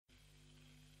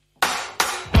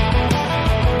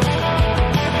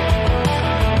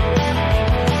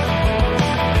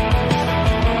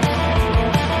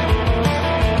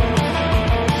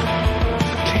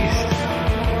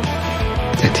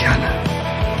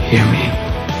Hear me.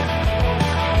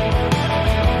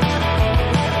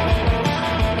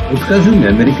 Скажи мне,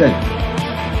 американец,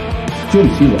 в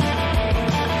чем сила?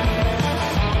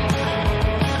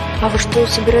 А вы что,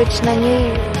 собираетесь на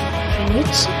ней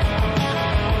жениться?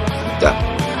 Да.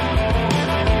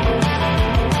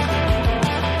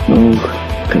 Ух,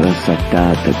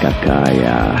 красота-то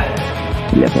какая,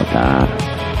 лепота.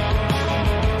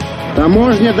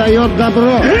 Таможня дает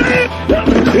добро.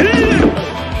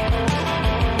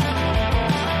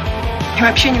 И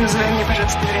вообще не называй меня,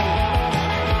 пожалуйста, Вероникой.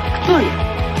 Кто я?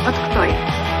 Вот кто я?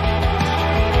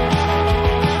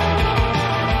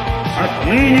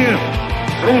 Отныне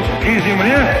русской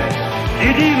земле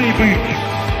единый быть.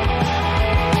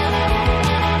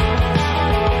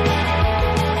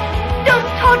 Don't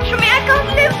touch me, I can't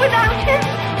live without him.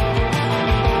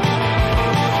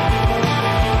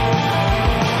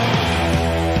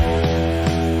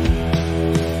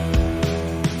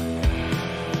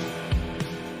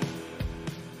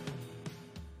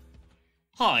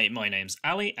 Hi, my name's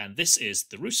Ali, and this is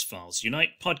the Russophiles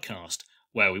Unite podcast,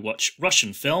 where we watch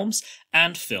Russian films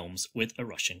and films with a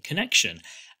Russian connection.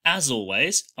 As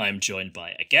always, I am joined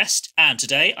by a guest, and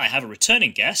today I have a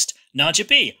returning guest, Nadja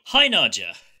Bee. Hi,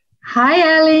 Nadja.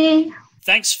 Hi, Ali.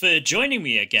 Thanks for joining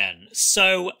me again.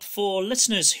 So, for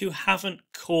listeners who haven't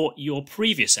caught your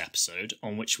previous episode,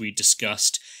 on which we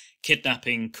discussed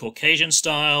Kidnapping Caucasian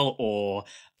Style or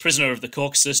Prisoner of the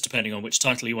Caucasus, depending on which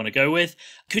title you want to go with,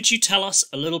 could you tell us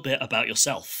a little bit about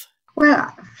yourself?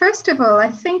 Well, first of all,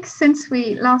 I think since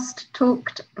we last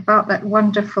talked about that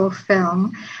wonderful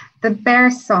film, the bear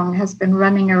song has been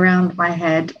running around my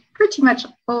head pretty much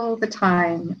all the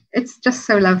time. It's just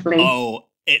so lovely. Oh,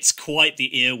 it's quite the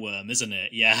earworm, isn't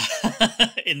it? Yeah,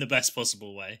 in the best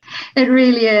possible way. It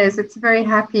really is. It's a very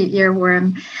happy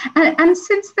earworm. And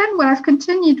since then, well, I've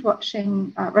continued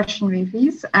watching Russian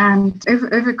movies. And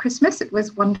over Christmas, it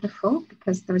was wonderful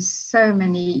because there were so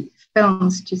many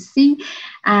films to see.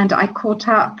 And I caught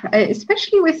up,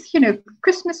 especially with,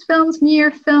 Christmas films, New Year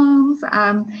films,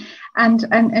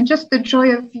 and just the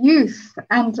joy of youth.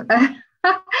 And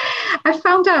I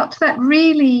found out that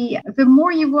really, the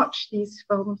more you watch these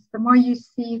films, the more you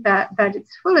see that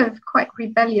it's full of quite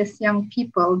rebellious young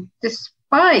people,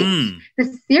 despite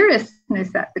the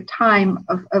seriousness at the time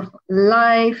of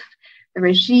life, the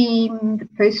regime, the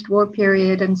post-war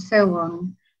period, and so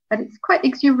on. But it's quite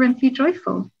exuberantly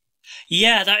joyful.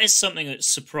 Yeah, that is something that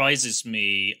surprises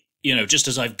me, just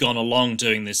as I've gone along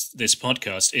doing this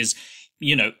podcast, is,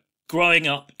 growing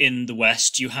up in the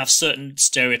West, you have certain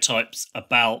stereotypes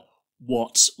about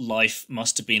what life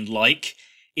must have been like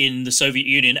in the Soviet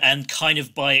Union, and kind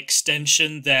of by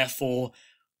extension, therefore,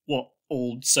 what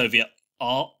old Soviet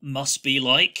art must be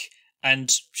like.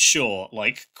 And sure,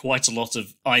 like quite a lot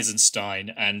of Eisenstein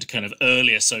and kind of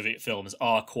earlier Soviet films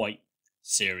are quite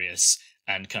serious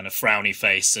and kind of frowny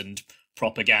face and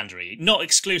propaganda-y. Not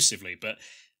exclusively, but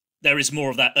there is more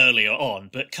of that earlier on.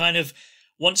 But kind of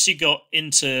once you got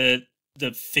into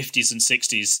the 50s and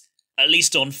 60s, at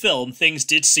least on film, things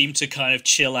did seem to kind of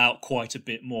chill out quite a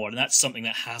bit more. And that's something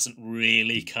that hasn't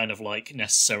really kind of like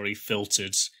necessarily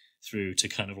filtered through to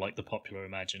kind of like the popular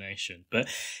imagination. But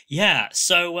yeah,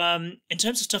 so in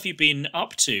terms of stuff you've been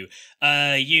up to,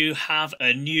 you have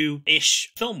a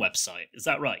new-ish film website. Is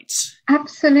that right?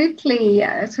 Absolutely.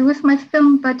 So with my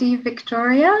film buddy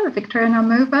Victoria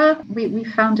Naumova, we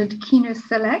founded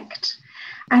KinoSelect.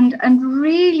 And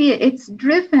really, it's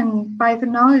driven by the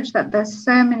knowledge that there's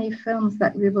so many films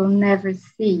that we will never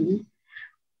see.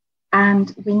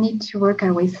 And we need to work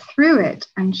our way through it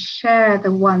and share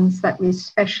the ones that we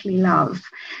especially love.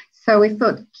 So we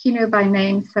thought Kino by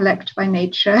name, Select by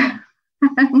nature.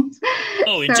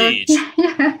 Indeed.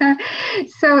 Yeah.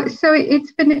 So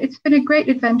it's been a great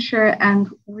adventure, and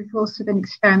we've also been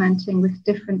experimenting with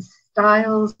different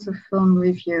styles of film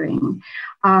reviewing.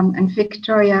 And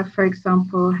Victoria, for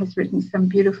example, has written some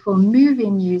beautiful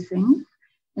movie musings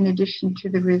in addition to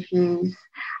the reviews.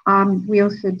 We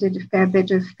also did a fair bit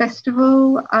of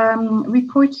festival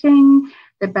reporting,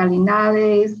 the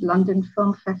Berlinales, London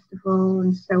Film Festival,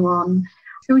 and so on.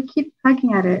 So we keep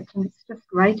plugging at it, and it's just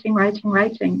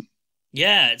writing.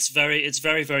 Yeah, it's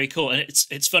very, very cool. And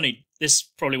it's funny, this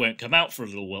probably won't come out for a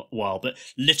little while, but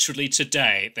literally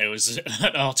today there was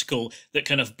an article that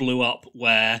kind of blew up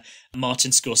where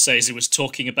Martin Scorsese was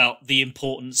talking about the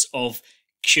importance of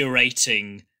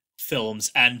curating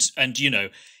films and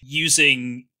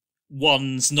using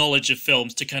one's knowledge of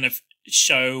films to kind of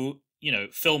show,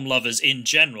 film lovers in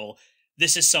general,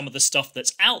 this is some of the stuff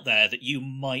that's out there that you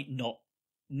might not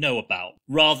know about,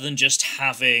 rather than just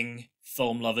having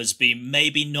film lovers be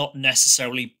maybe not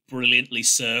necessarily brilliantly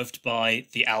served by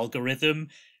the algorithm,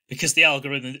 because the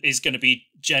algorithm is going to be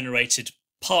generated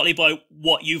partly by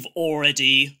what you've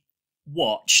already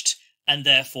watched, and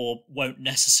therefore won't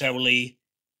necessarily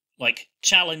like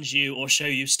challenge you or show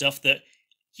you stuff that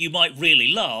you might really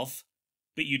love,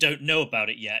 but you don't know about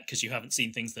it yet because you haven't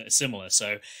seen things that are similar.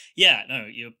 So yeah, no,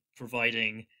 you're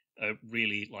providing a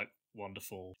really like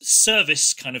wonderful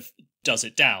service, kind of does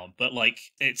it down, but like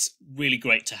it's really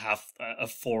great to have a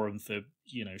forum for,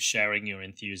 you know, sharing your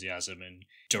enthusiasm and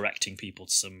directing people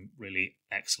to some really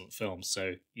excellent films.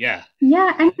 So yeah,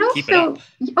 and keep it up.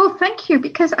 Oh, thank you,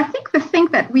 because I think the thing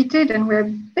that we did, and we're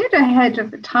a bit ahead of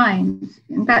the times,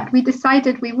 in that we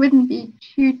decided we wouldn't be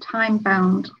too time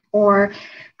bound or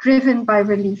driven by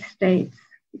release dates,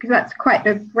 because that's quite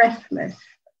a breathless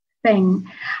thing.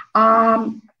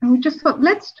 And we just thought,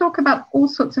 let's talk about all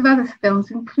sorts of other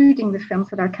films, including the films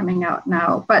that are coming out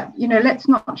now. But, you know, let's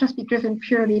not just be driven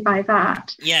purely by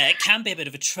that. Yeah, it can be a bit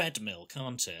of a treadmill,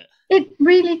 can't it? It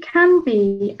really can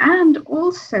be. And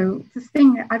also, the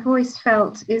thing I've always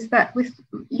felt is that with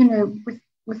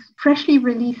freshly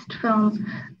released films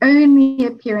only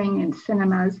appearing in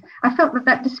cinemas, I felt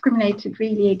that discriminated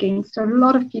really against a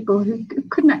lot of people who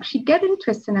couldn't actually get into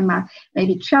a cinema,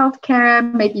 maybe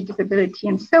childcare, maybe disability,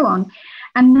 and so on.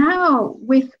 And now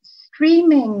with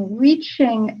streaming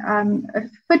reaching a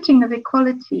footing of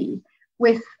equality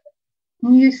with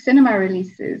new cinema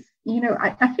releases, you know,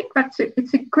 I think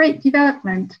it's a great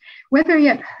development. Whether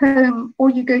you're at home or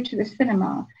you go to the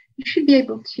cinema, you should be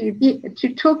able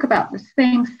to talk about the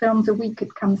same films a week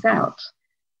it comes out,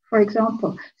 for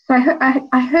example. So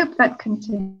I hope that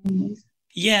continues.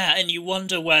 Yeah, and you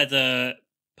wonder whether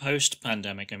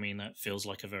post-pandemic, I mean, that feels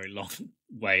like a very long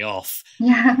way off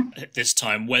at this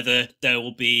time, whether there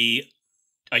will be,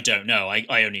 I don't know,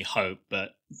 I only hope,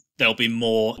 but there'll be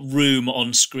more room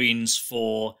on screens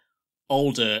for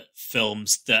older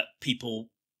films that people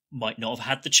might not have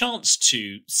had the chance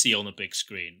to see on the big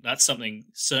screen. That's something,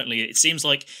 certainly, it seems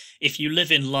like if you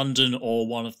live in London or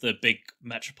one of the big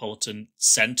metropolitan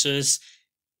centres,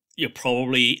 you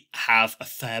probably have a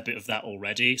fair bit of that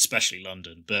already, especially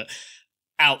London. But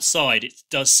outside, it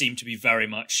does seem to be very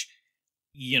much,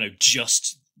 you know,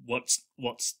 just what's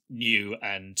new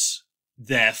and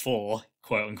therefore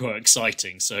quote unquote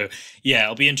exciting. So yeah,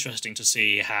 it'll be interesting to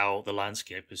see how the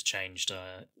landscape has changed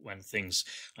when things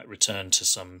like return to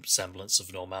some semblance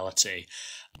of normality.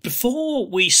 Before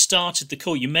we started the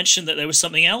call, you mentioned that there was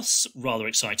something else rather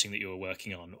exciting that you were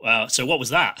working on. So what was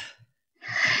that?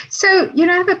 So, you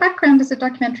know, I have a background as a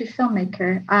documentary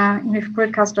filmmaker, for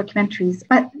broadcast documentaries.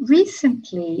 But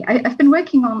recently, I've been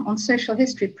working on social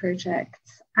history projects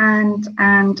and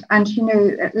you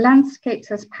know,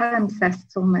 landscapes as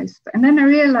palimpsests almost. And then I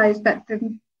realized that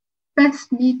the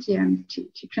best medium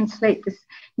to translate this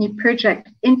new project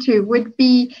into would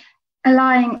be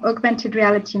allowing augmented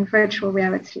reality and virtual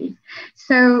reality.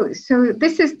 So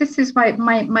this is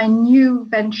my new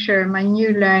venture, my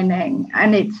new learning,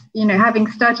 and it's, you know, having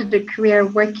started a career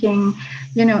working,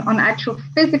 you know, on actual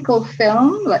physical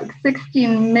film, like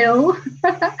 16 mil.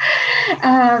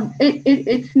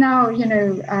 It's now, you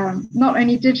know, not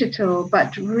only digital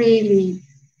but really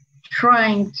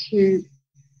trying to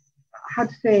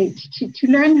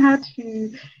learn how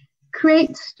to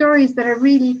create stories that are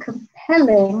really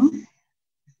compelling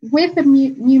with a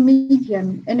new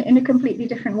medium in a completely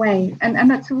different way. And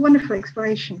that's a wonderful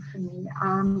exploration for me,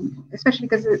 especially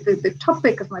because the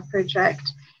topic of my project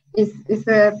is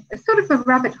a sort of a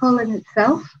rabbit hole in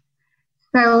itself.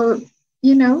 So,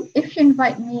 you know, if you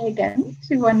invite me again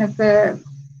to one of the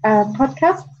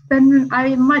podcasts, then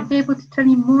I might be able to tell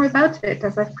you more about it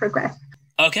as I've progressed.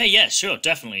 Okay, yeah, sure,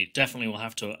 definitely. We'll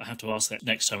have to ask that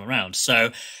next time around.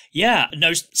 So, yeah,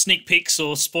 no sneak peeks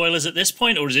or spoilers at this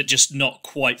point, or is it just not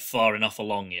quite far enough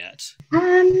along yet?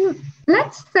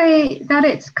 Let's say that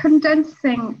it's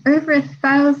condensing over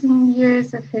 1,000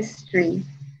 years of history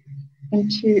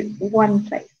into one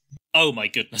place. Oh my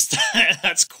goodness,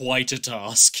 that's quite a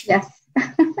task. Yes.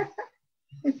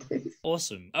 It is.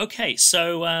 Awesome. Okay,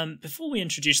 so before we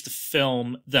introduce the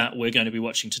film that we're going to be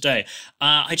watching today,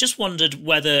 I just wondered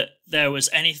whether there was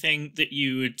anything that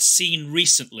you had seen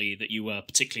recently that you were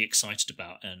particularly excited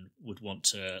about and would want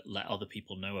to let other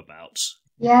people know about.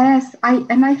 Yes,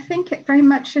 I think it very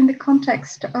much in the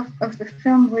context of the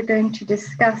film we're going to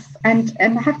discuss, and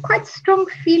I have quite strong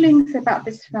feelings about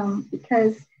this film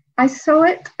because I saw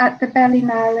it at the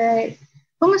Berlinale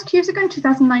almost 2 years ago in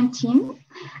 2019,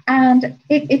 and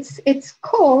it's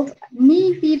called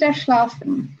Nie wieder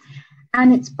schlafen,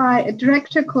 and it's by a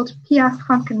director called Pia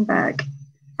Frankenberg.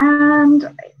 And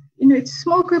it's a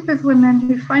small group of women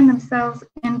who find themselves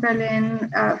in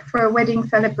Berlin for a wedding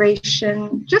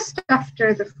celebration just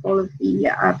after the fall of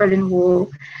the Berlin Wall,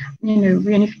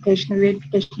 reunification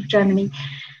of Germany.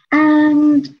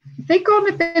 And they go on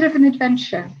a bit of an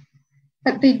adventure,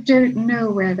 but they don't know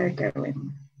where they're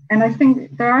going. And I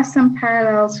think there are some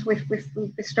parallels with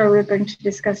the story we're going to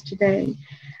discuss today.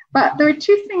 But there are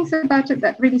two things about it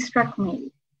that really struck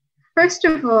me. First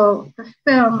of all, the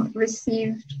film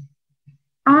received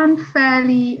an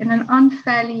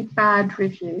unfairly bad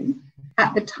review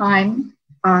at the time,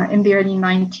 in the early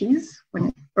 90s when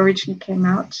it originally came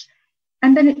out.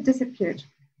 And then it disappeared.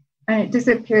 And it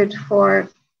disappeared for,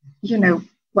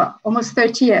 almost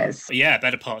 30 years. Yeah,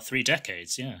 better part 3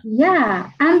 decades, yeah. Yeah,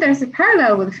 and there's a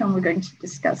parallel with the film we're going to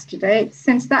discuss today,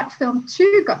 since that film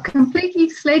too got completely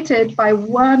slated by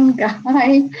one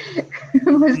guy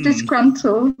who was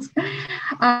disgruntled,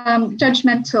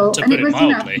 judgmental.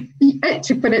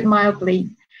 To put it mildly.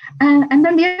 And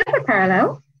then the other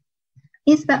parallel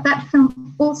is that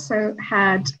film also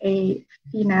had a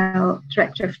female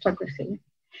director of photography.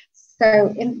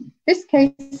 So in this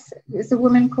case, there's a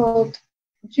woman called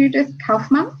Judith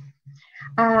Kaufman,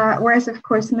 whereas, of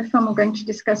course, in the film we're going to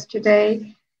discuss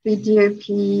today, the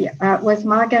DOP was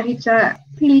Margarita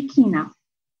Pilikina.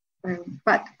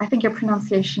 But I think your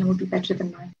pronunciation would be better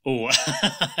than mine. Oh,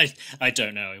 I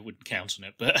don't know. I wouldn't count on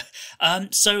it. But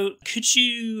so could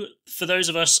you, for those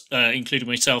of us, including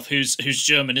myself, whose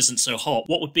German isn't so hot,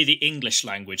 what would be the English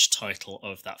language title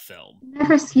of that film?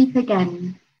 Never Sleep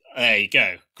Again. There you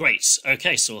go. Great.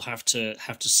 Okay, so we'll have to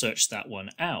search that one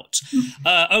out.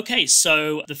 Okay,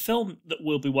 so the film that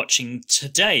we'll be watching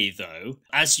today, though,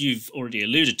 as you've already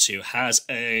alluded to, has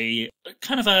a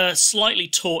kind of a slightly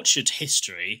tortured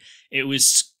history. It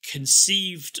was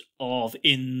conceived of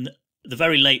in the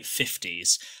very late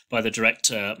 50s by the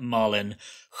director Marlen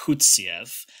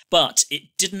Khutsiev, but it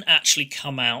didn't actually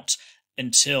come out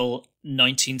until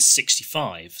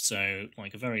 1965, so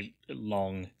like a very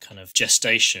long kind of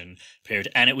gestation period.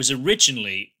 And it was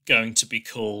originally going to be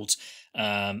called,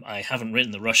 I haven't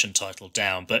written the Russian title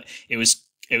down, but it was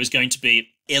going to be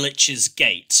Ilitch's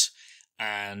Gate.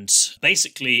 And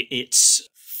basically it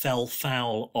fell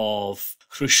foul of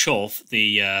Khrushchev,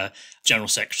 the general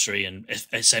secretary and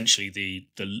essentially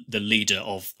the leader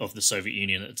of the Soviet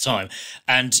Union at the time.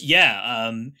 And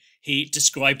he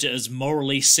described it as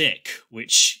morally sick,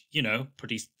 which,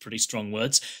 pretty strong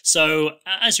words. So,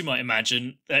 as you might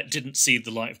imagine, that didn't see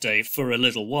the light of day for a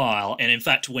little while. And in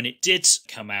fact, when it did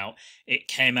come out, it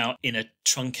came out in a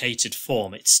truncated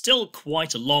form. It's still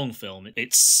quite a long film.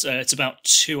 It's about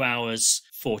 2 hours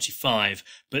 45,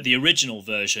 but the original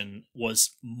version was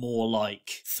more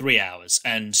like 3 hours,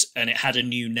 and it had a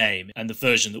new name. And the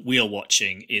version that we are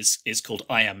watching is called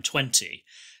I Am 20.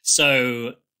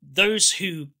 So those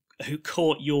who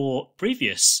caught your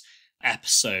previous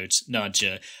episode,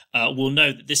 Nadja, will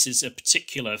know that this is a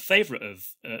particular favourite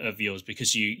of yours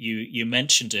because you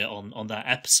mentioned it on that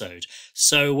episode.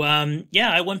 So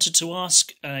I wanted to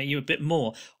ask you a bit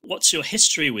more. What's your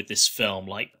history with this film?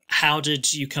 Like, how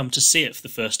did you come to see it for the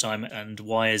first time, and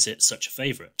why is it such a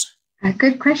favourite? A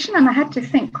good question, and I had to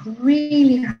think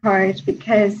really hard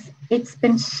because it's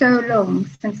been so long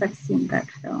since I've seen that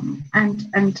film,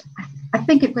 and I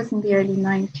think it was in the early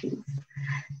 90s,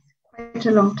 quite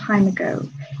a long time ago.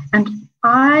 And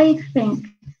I think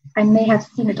I may have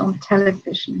seen it on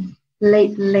television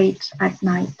late at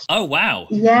night. Oh, wow.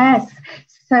 Yes.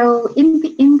 So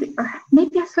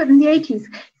maybe I saw it in the 80s.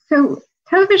 So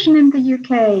television in the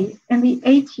UK in the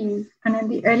 80s and in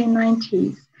the early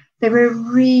 90s, they were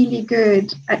really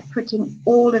good at putting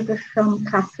all of the film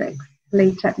classics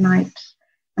late at night.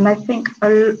 And I think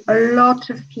a lot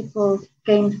of people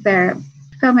gained their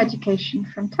film education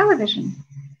from television,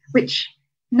 which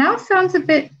now sounds a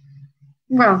bit,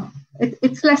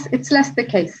 it's less the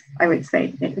case, I would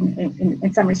say,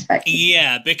 in some respects.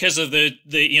 Yeah, because of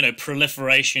the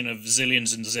proliferation of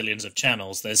zillions and zillions of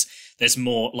channels, there's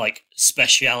more like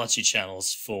speciality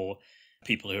channels for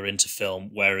people who are into film,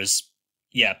 whereas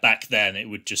back then it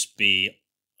would just be,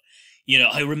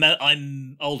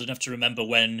 I'm old enough to remember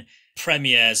when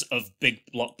premieres of big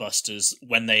blockbusters,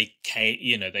 when they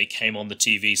came on the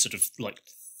TV sort of like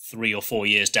 3 or 4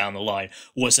 years down the line,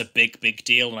 was a big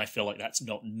deal. And I feel like that's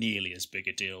not nearly as big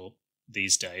a deal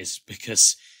these days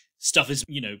because stuff is,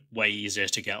 way easier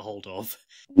to get hold of.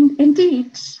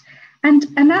 Indeed. And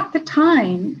at the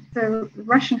time, the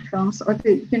Russian films, or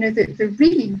the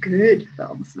really good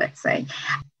films, let's say,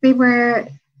 they were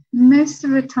most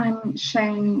of the time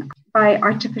shown by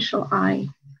artificial eye.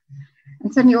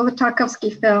 And certainly all the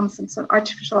Tarkovsky films and sort of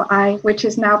artificial eye, which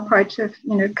is now part of,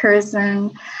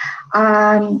 Curzon,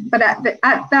 But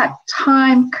at that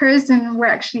time, Curzon were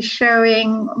actually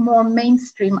showing more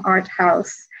mainstream art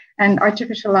house, and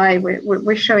Artificial Eye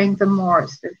were showing the more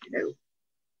sort of,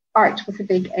 art with a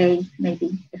big A,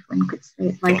 maybe, if one could say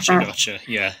it like that. Gotcha,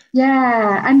 yeah.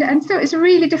 Yeah, and so it's a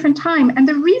really different time. And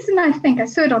the reason I think I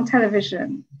saw it on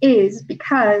television is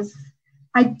because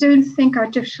I don't think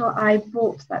Artificial Eye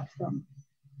bought that film.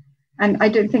 And I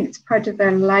don't think it's part of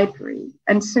their library.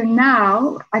 And so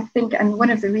now I think, and one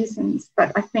of the reasons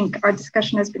that I think our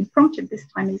discussion has been prompted this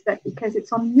time is that because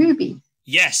it's on Mubi.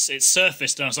 Yes, it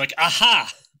surfaced and I was like,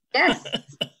 aha! Yes.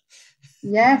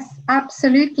 Yes,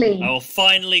 absolutely. I will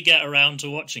finally get around to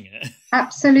watching it.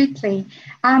 Absolutely.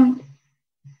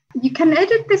 You can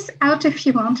edit this out if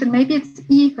you want, and maybe it's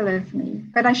evil of me,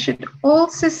 but I should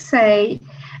also say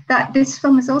that this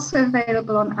film is also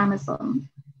available on Amazon,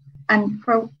 and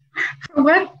for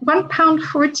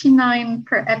 £1.49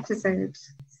 per episode.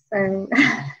 So,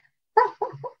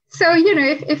 so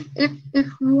if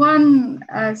one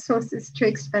source is too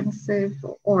expensive,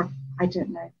 or I don't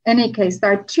know. In any case,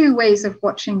 there are two ways of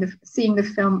seeing the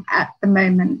film at the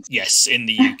moment. Yes, in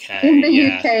the UK. In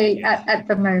the UK at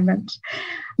the moment.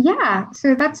 Yeah,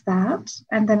 so that's that.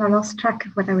 And then I lost track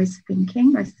of what I was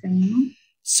thinking or saying.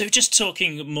 So just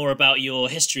talking more about your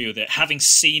history with it, having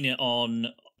seen it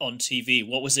on TV,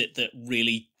 what was it that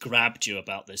really grabbed you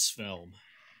about this film?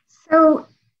 So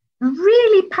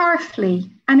really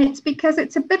powerfully, and it's because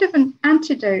it's a bit of an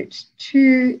antidote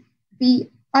to the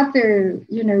other,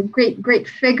 great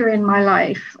figure in my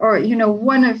life, or,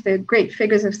 one of the great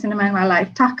figures of cinema in my life,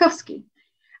 Tarkovsky.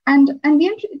 And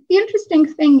the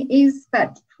interesting thing is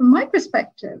that, from my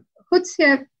perspective,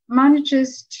 Khutsiev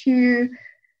manages to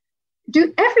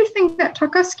do everything that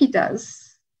Tarkovsky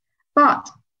does, but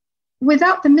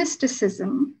without the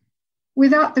mysticism,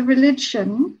 without the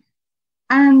religion,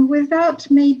 and without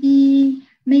maybe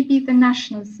the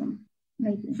nationalism.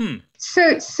 Maybe.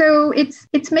 So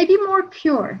it's maybe more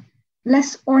pure,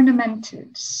 less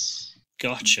ornamented.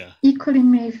 Gotcha. Equally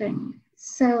moving.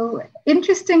 So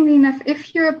interestingly enough,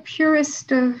 if you're a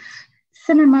purist of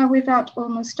cinema without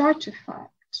almost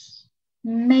artifacts,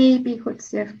 maybe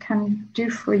Khutsiev can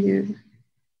do for you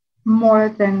more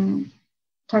than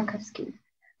Tarkovsky.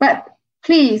 But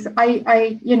please,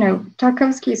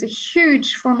 Tarkovsky is a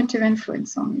huge formative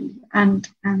influence on me, and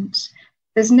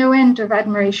there's no end of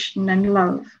admiration and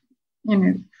love,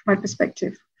 from my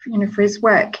perspective, for his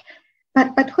work.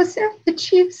 But Khutsiev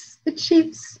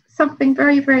achieves something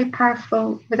very, very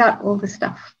powerful without all the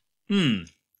stuff.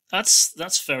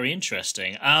 That's very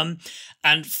interesting. And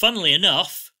funnily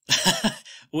enough,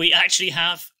 we actually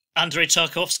have Andrei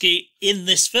Tarkovsky in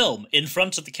this film, in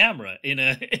front of the camera, in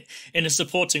a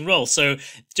supporting role. So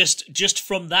just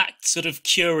from that sort of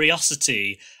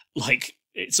curiosity, like,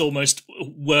 it's almost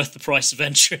worth the price of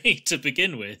entry to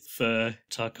begin with for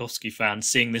Tarkovsky fans,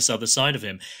 seeing this other side of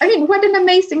him. I mean, what an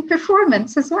amazing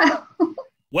performance as well.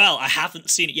 Well, I haven't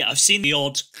seen it yet. I've seen the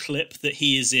odd clip that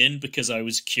he is in because I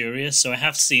was curious, so I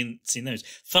have seen those.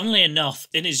 Funnily enough,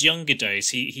 in his younger days,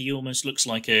 he almost looks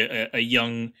like a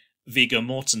young Viggo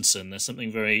Mortensen. There's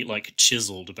something very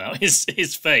chiseled about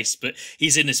his face, but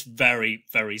he's in this very,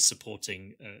 very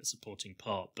supporting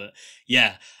part. But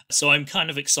yeah, so I'm kind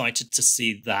of excited to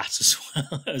see that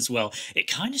as well. It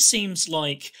kind of seems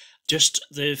like just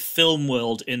the film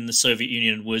world in the Soviet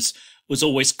Union was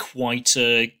always quite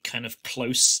a kind of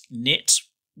close-knit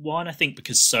one, I think,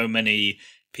 because so many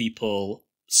people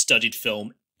studied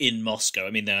film in Moscow.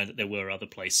 I mean, there were other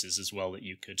places as well that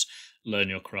you could learn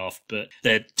your craft, but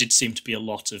there did seem to be a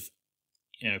lot of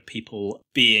people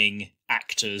being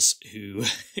actors who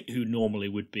normally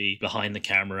would be behind the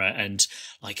camera. And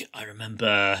I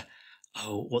remember,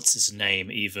 what's his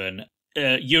name even?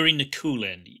 Yuri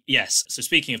Nikulin. Yes. So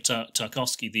speaking of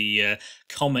Tarkovsky, the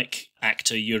comic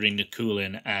actor Yuri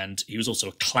Nikulin, and he was also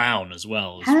a clown as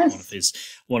well. As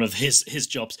one of his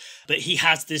jobs. But he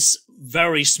has this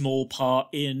very small part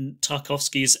in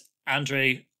Tarkovsky's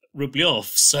Andrei Rublev.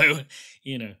 So,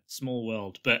 small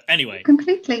world. But anyway,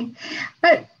 completely.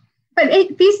 But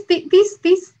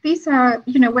these are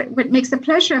what makes the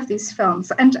pleasure of these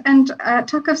films, and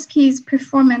Tarkovsky's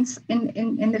performance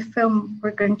in the film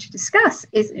we're going to discuss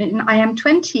is in I Am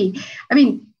 20. I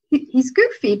mean, he's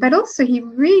goofy, but also he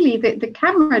really the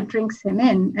camera drinks him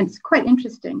in, and it's quite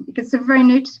interesting because it's a very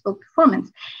noticeable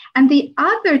performance. And the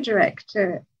other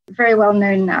director, very well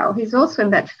known now, who's also in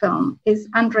that film, is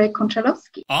Andrei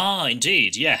Konchalovsky. Ah,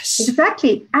 indeed, yes.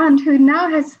 Exactly, and who now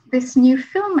has this new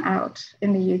film out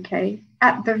in the UK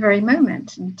at the very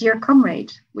moment, Dear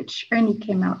Comrade, which only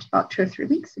came out about 2 or 3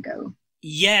 weeks ago.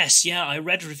 Yes, yeah, I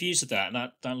read reviews of that.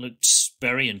 That looked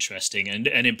very interesting and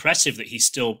impressive that he's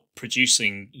still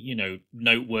producing,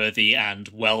 noteworthy and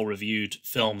well-reviewed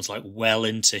films like well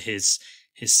into his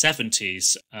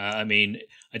 70s. I mean,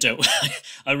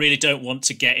 I really don't want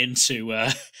to get into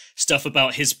stuff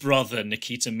about his brother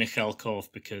Nikita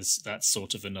Mikhalkov because that's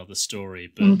sort of another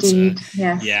story. But, Indeed,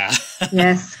 yes. Yeah.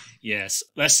 Yes. Yes,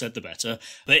 less said the better.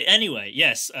 But anyway,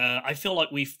 yes, I feel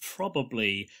like we've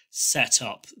probably set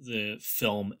up the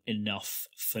film enough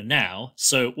for now.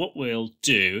 So what we'll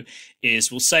do is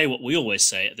we'll say what we always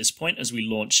say at this point as we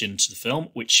launch into the film,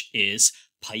 which is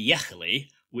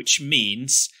 "Поехали," which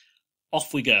means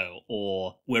off we go,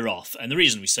 or we're off. And the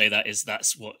reason we say that is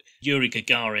that's what Yuri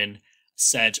Gagarin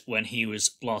said when he was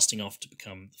blasting off to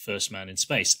become the first man in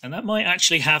space. And that might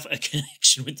actually have a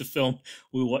connection with the film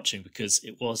we were watching because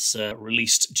it was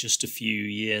released just a few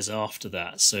years after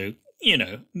that. So,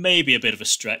 maybe a bit of a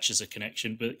stretch as a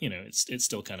connection, but, it's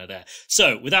still kind of there.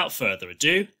 So, without further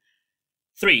ado,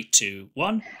 3, 2,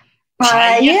 1.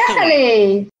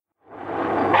 Поехали!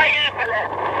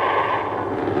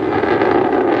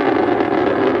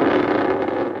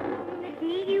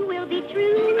 You will be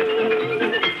true,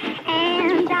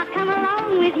 and I'll come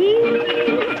along with you.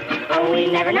 Oh,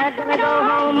 we never not gonna go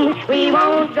home. We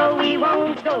won't go, we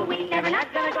won't go. We never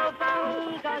not gonna go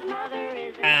home, 'cause mother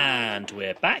is... And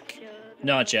we're back.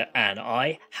 Nadja and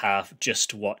I have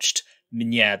just watched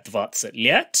Мне 20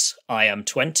 лет, I Am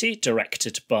 20,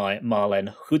 directed by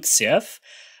Marlen Khutsiev.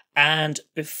 And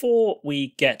before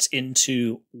we get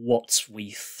into what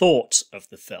we thought of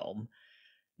the film,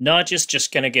 Nadja's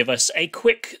just going to give us a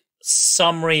quick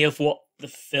summary of what the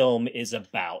film is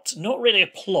about. Not really a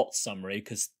plot summary,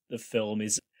 because the film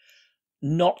is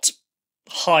not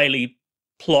highly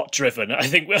plot-driven. I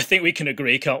think we can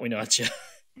agree, can't we, Nadja?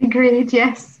 Agreed,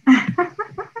 yes.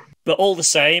 But all the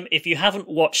same, if you haven't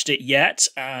watched it yet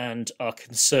and are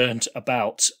concerned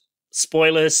about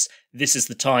spoilers, this is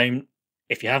the time,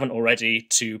 if you haven't already,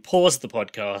 to pause the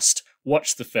podcast,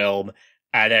 watch the film,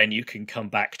 and then you can come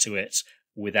back to it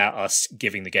without us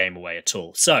giving the game away at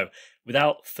all. So,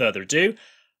 without further ado,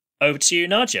 over to you,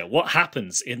 Nadja. What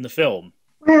happens in the film?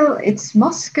 Well, it's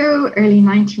Moscow, early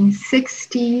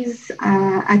 1960s,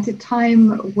 at a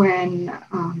time when,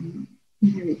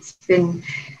 it's been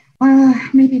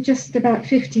maybe just about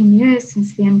 15 years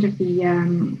since the end of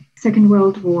the Second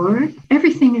World War.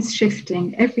 Everything is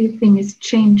shifting, everything is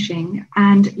changing,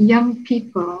 and young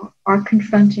people are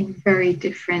confronting very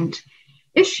different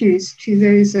issues to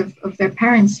those of their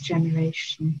parents'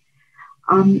 generation.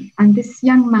 And this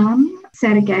young man,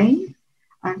 Sergei,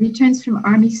 returns from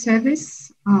army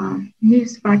service,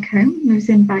 moves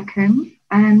in back home,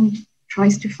 and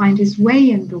tries to find his way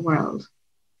in the world.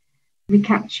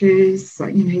 Recaptures,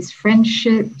 his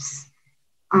friendships,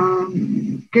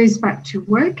 goes back to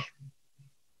work.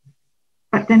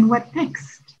 But then what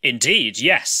next? Indeed,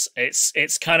 yes.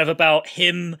 It's kind of about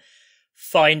him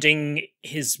finding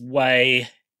his way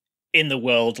in the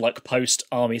world, like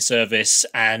post-army service,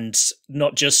 and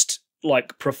not just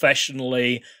like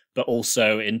professionally, but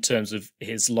also in terms of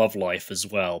his love life as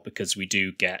well, because we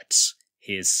do get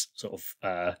his sort of,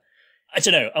 I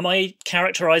don't know, am I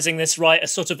characterizing this right? A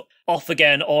sort of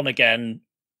off-again, on-again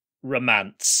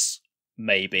romance,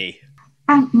 maybe.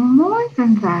 More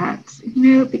than that,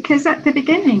 because at the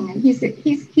beginning,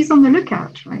 he's on the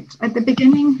lookout, right? At the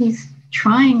beginning, he's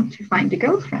trying to find a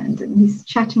girlfriend and he's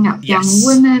chatting up young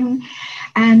women.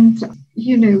 And,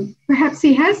 perhaps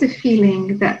he has a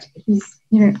feeling that he's,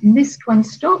 missed one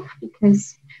stop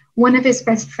because one of his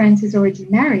best friends is already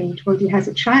married, already has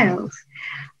a child.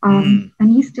 And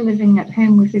he's still living at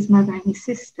home with his mother and his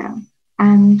sister.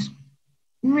 And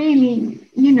really,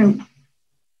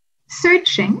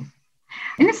 searching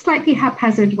in a slightly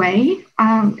haphazard way.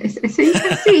 So you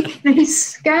can see he's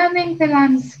scanning the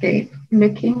landscape,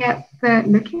 looking at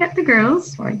the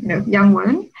girls, or young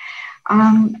women,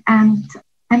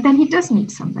 and then he does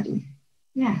meet somebody.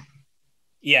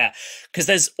 Yeah, because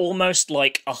there's almost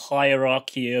like a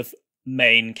hierarchy of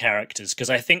main characters. Because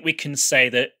I think we can say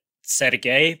that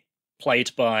Sergei,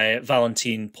 played by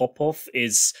Valentin Popov,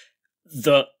 is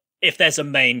if there's a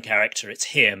main character, it's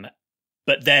him.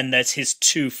 But then there's his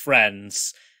two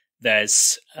friends.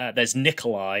 There's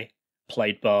Nikolai,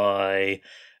 played by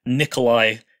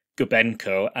Nikolai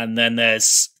Gubenko, and then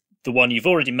there's the one you've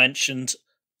already mentioned,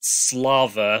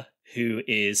 Slava, who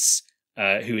is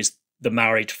the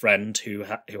married friend who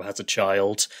has a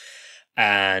child,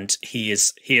 and he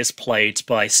is played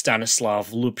by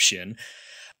Stanislav Lubshin.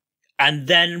 And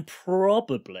then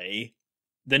probably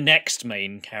the next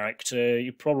main character,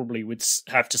 you probably would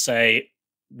have to say,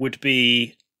 would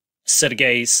be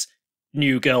Sergei's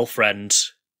new girlfriend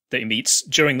that he meets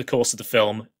during the course of the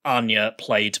film, Anya,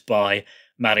 played by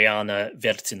Mariana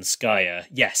Vertinskaya.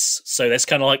 Yes, so there's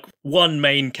kind of like one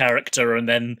main character and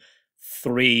then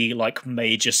 3 like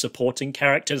major supporting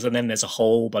characters, and then there's a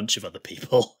whole bunch of other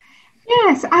people.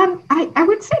 Yes, I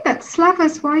would say that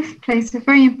Slava's wife plays a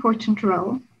very important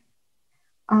role.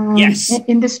 Yes,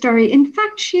 in the story. In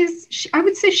fact, I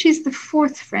would say she's the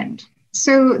 4th friend.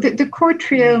 So the core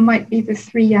trio might be the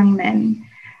 3 young men,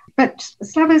 but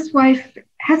Slava's wife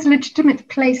has a legitimate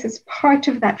place as part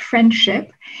of that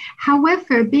friendship.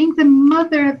 However, being the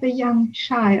mother of the young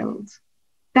child,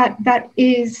 that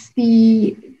is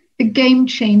the game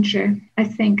changer, I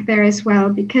think, there as well,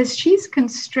 because she's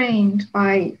constrained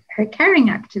by her caring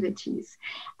activities.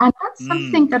 And that's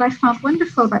something that I found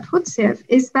wonderful about Khutsiev,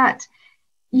 is that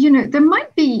there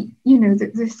might be,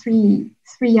 the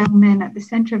three young men at the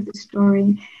center of the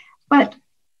story, but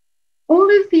all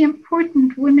of the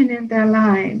important women in their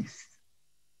lives,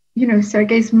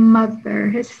 Sergei's mother,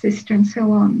 his sister, and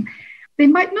so on, they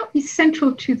might not be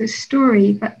central to the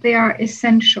story, but they are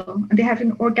essential, and they have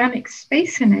an organic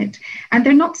space in it, and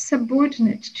they're not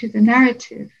subordinate to the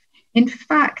narrative. In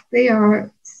fact, they are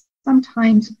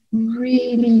sometimes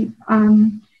really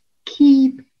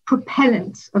key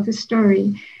propellants of the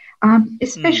story,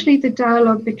 especially the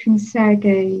dialogue between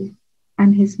Sergei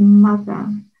and his mother,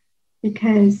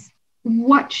 because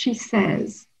what she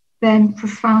says then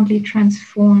profoundly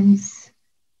transforms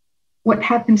what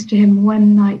happens to him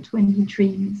one night when he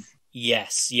dreams.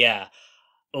 Yes, yeah.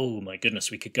 Oh my goodness,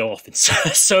 we could go off in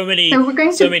so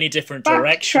many different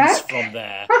directions from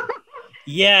there.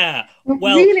 Yeah,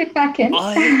 well, really back in.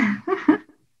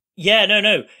 Yeah,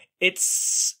 no.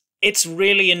 It's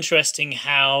really interesting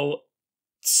how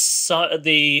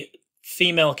the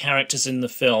female characters in the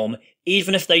film,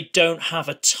 even if they don't have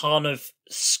a ton of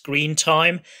screen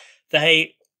time,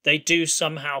 they do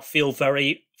somehow feel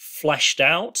very fleshed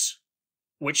out,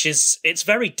 which it's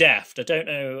very deft. I don't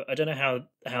know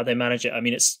how they manage it. I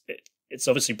mean, it's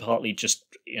obviously partly just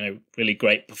really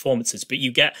great performances, but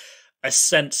you get a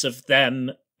sense of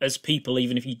them as people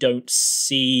even if you don't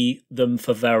see them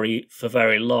for very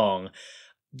long.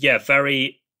 Yeah,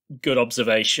 very good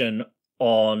observation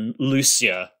on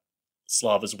Lucia,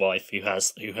 Slava's wife, who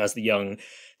has the young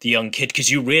kid,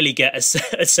 because you really get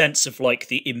a sense of like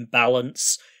the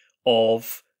imbalance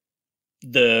of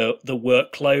the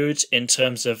workload in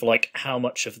terms of like how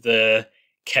much of the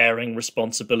caring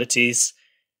responsibilities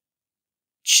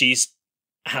she's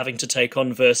having to take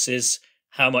on versus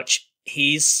how much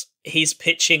he's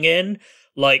pitching in.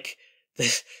 Like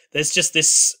there's just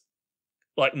this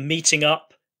like meeting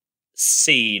up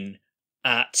scene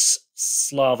at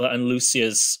Slava and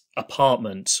Lucia's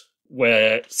apartment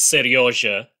where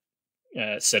Sergei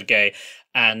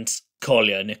and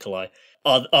Kolya, Nikolai,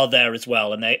 are there as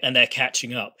well, and they're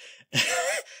catching up.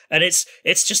 And it's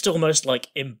just almost like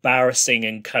embarrassing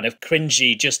and kind of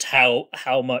cringy just how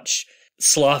much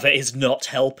Slava is not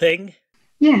helping.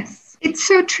 Yes, it's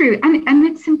so true, and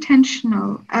it's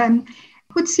intentional.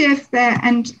 Khutsiev there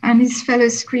and his fellow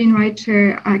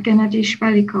screenwriter Gennady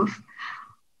Shpalikov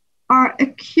are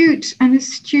acute and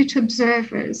astute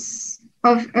observers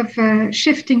of a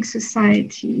shifting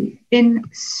society in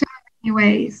so many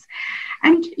ways.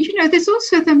 And, there's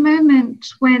also the moment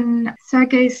when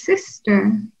Sergei's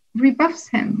sister rebuffs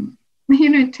him,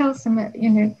 tells him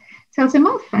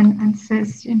off and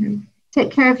says,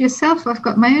 take care of yourself, I've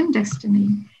got my own destiny.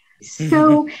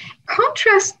 So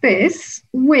contrast this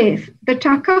with the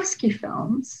Tarkovsky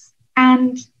films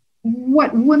and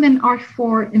what women are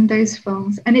for in those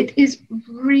films. And it is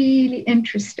really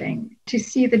interesting to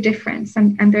see the difference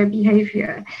and their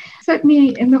behavior.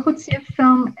 Certainly in the Khutsiev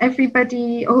film,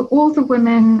 all the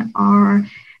women are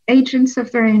agents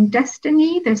of their own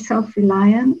destiny. They're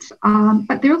self-reliant,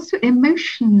 but they're also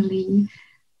emotionally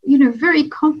very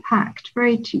compact,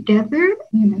 very together,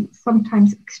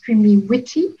 sometimes extremely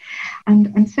witty.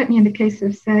 And certainly in the case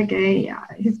of Sergei,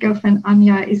 his girlfriend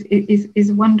Anya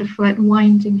is wonderful at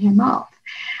winding him up.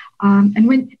 And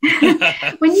when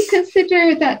you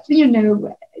consider that,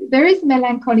 there is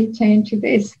melancholy tone to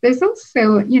this, there's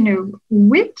also,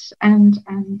 wit and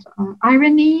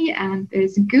irony, and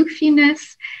there's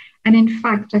goofiness. And in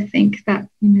fact, I think that,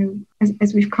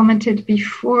 as we've commented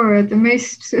before, the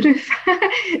most sort of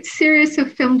serious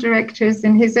of film directors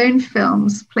in his own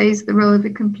films plays the role of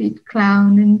a complete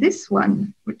clown in this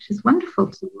one, which is wonderful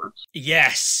to watch.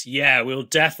 Yes, yeah, we'll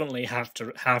definitely have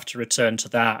to return to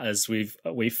that, as we've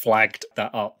flagged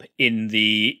that up in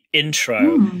the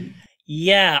intro.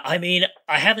 Yeah, I mean,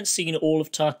 I haven't seen all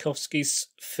of Tarkovsky's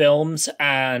films,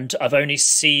 and I've only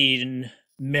seen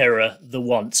mirror the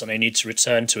wants, and I need to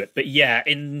return to it. But yeah,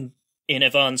 in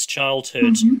Ivan's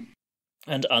childhood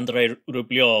and Andrei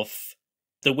Rublev,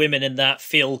 the women in that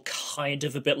feel kind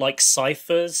of a bit like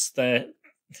ciphers. They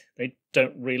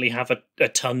don't really have a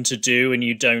ton to do, and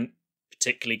you don't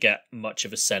particularly get much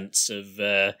of a sense of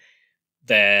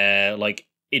their like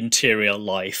interior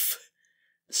life,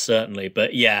 certainly.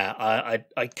 But yeah,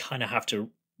 I kind of have to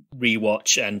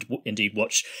rewatch and indeed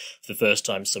watch for the first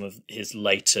time some of his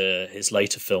later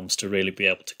films to really be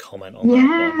able to comment on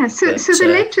that one. So the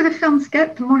later the films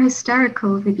get, the more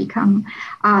hysterical they become.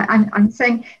 I'm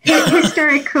saying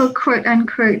hysterical, quote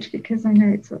unquote, because I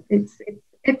know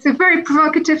it's a very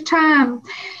provocative term.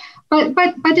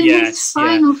 But in his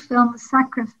final film,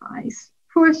 Sacrifice,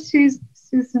 poor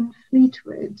Susan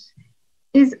Fleetwood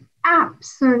is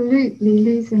absolutely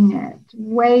losing it,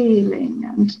 wailing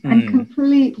and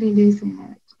completely losing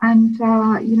it, and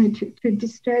to a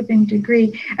disturbing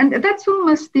degree. And that's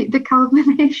almost the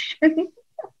culmination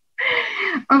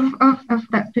of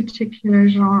that particular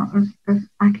genre of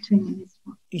acting in his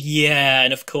film. Yeah,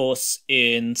 and of course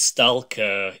in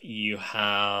Stalker you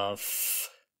have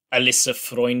Alissa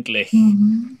Freundlich.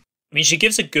 I mean, she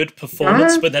gives a good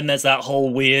performance, but then there's that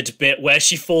whole weird bit where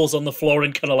she falls on the floor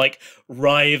and kind of like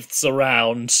writhes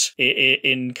around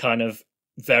in kind of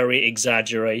very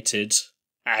exaggerated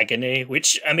agony,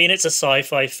 which, I mean, it's a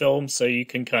sci-fi film, so you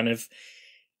can kind of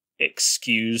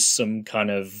excuse some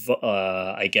kind of,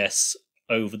 I guess,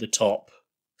 over-the-top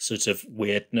sort of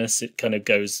weirdness. It kind of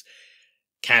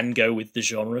can go with the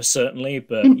genre, certainly,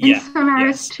 but in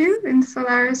Solaris too. In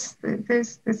Solaris,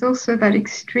 there's also that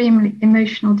extreme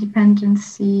emotional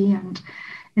dependency and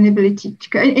inability to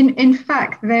go. In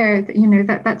fact,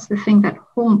 that's the thing that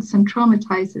haunts and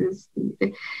traumatizes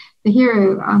the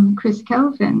hero, Chris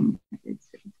Kelvin. It's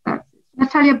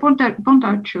Natalia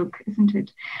Bondarchuk, isn't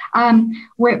it?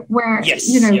 Where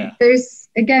there's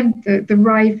again the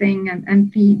writhing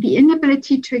and the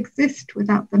inability to exist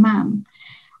without the man.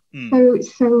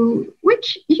 So,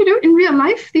 which, in real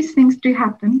life, these things do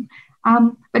happen,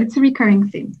 but it's a recurring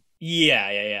theme.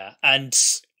 Yeah. And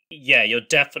yeah, you're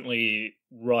definitely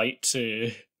right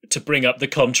to bring up the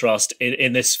contrast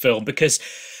in this film, because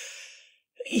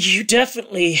you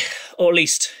definitely, or at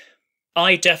least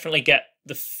I definitely get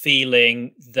the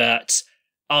feeling that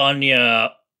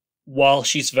Anya, while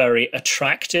she's very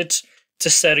attracted to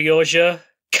Seryoja,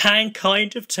 can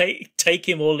kind of take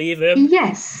him or leave him.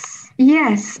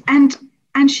 Yes, and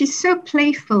she's so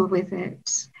playful with it.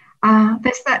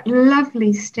 There's that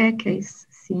lovely staircase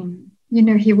scene.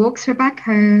 He walks her back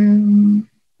home,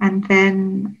 and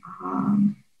then,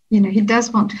 he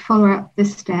does want to follow her up the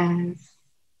stairs.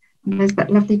 And there's that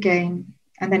lovely game,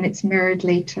 and then it's mirrored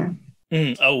later.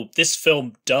 This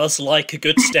film does like a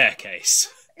good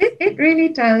staircase. It really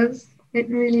does. It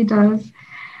really does.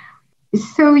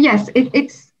 So, yes,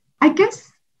 it's, I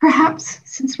guess, perhaps,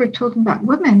 since we're talking about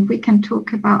women, we can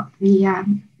talk about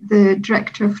the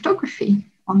director of photography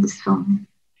on this film.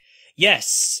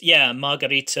 Yes,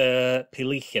 Margarita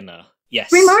Pilichina.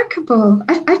 Yes. Remarkable.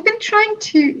 I've been trying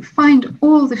to find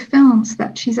all the films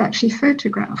that she's actually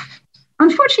photographed.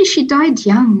 Unfortunately, she died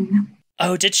young.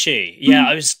 Oh, did she? Yeah,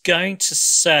 I was going to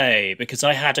say, because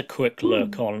I had a quick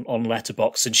look on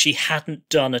Letterboxd, and she hadn't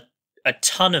done a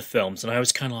ton of films, and I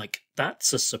was kind of like,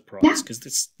 that's a surprise, because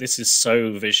this is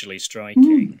so visually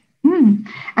striking.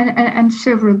 And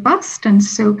so robust and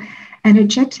so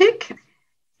energetic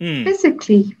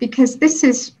physically, because this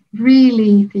is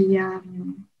really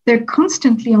they're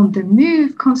constantly on the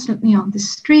move, constantly on the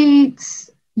streets,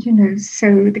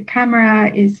 so the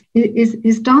camera is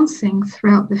dancing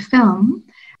throughout the film.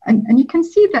 And you can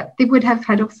see that they would have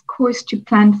had, of course, to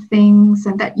plan things,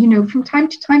 and that, from time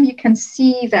to time you can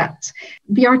see that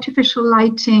the artificial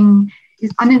lighting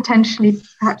is unintentionally,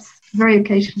 perhaps very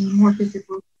occasionally, more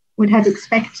visible would have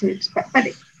expected. But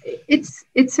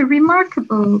it's a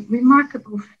remarkable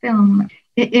film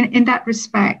in that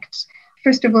respect.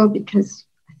 First of all, because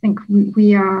I think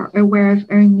we are aware of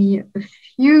only a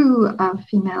few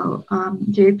female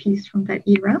DOPs from that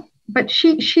era. But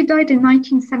she died in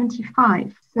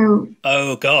 1975. So.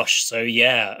 Oh gosh! So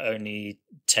yeah, only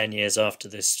 10 years after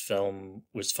this film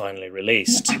was finally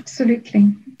released. Yeah,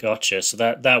 absolutely. Gotcha. So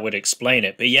that would explain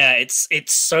it. But yeah, it's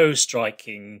so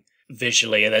striking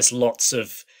visually. There's lots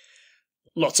of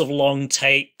long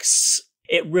takes.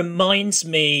 It reminds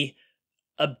me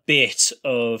a bit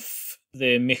of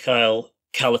the Mikhail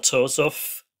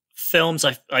Kalatozov films.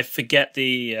 I forget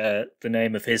the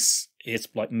name of his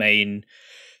like main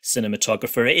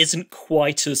cinematographer. It isn't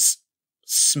quite as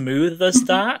smooth as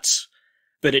that,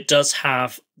 but it does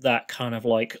have that kind of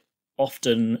like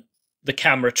often the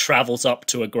camera travels up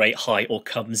to a great height or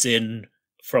comes in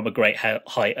from a great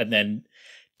height and then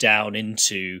down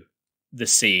into the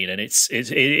scene, and it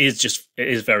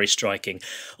is very striking.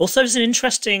 Also, there's an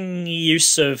interesting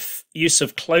use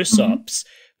of close-ups,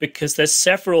 because there's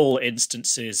several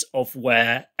instances of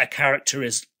where a character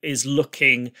is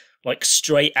looking like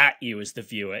straight at you as the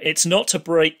viewer. It's not to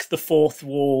break the fourth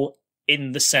wall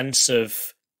in the sense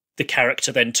of the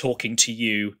character then talking to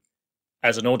you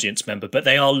as an audience member, but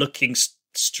they are looking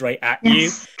straight at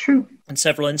you. True. In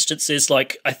several instances,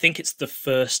 like I think it's the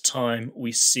first time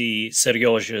we see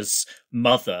Seryoja's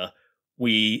mother,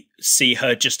 we see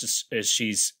her just as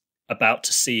she's about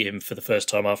to see him for the first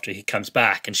time after he comes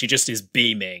back, and she just is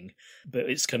beaming, but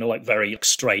it's kind of like very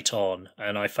actually on,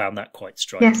 and I found that quite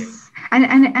striking. Yes,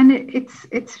 and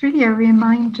it's really a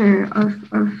reminder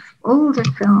of older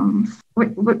films.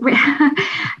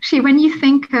 Actually, when you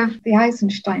think of the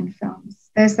Eisenstein films,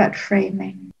 there's that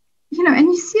framing, and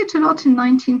you see it a lot in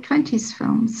 1920s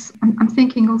films. I'm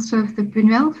thinking also of the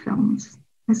Buñuel films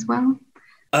as well.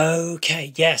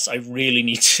 Okay, yes, I really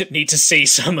need to see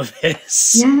some of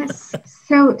this. Yes,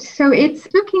 so it's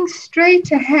looking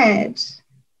straight ahead,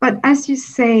 but as you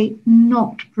say,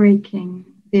 not breaking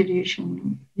the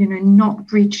illusion, not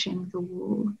breaching the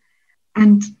wall.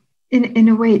 And in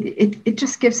a way, it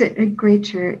just gives it a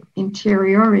greater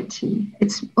interiority.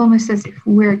 It's almost as if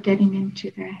we're getting into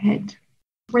their head.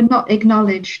 We're not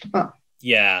acknowledged, but...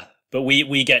 Yeah, but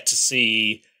we get to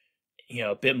see...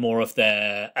 a bit more of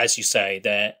their, as you say,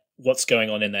 what's going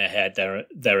on in their head,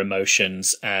 their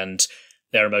emotions, and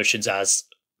their emotions as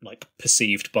like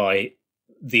perceived by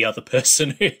the other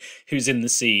person who's in the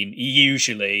scene.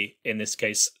 Usually, in this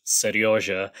case,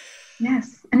 Seryoja.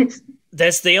 Yes, and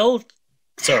there's the old.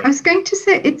 Sorry, I was going to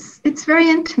say it's very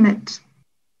intimate.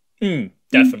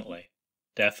 Definitely.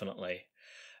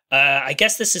 I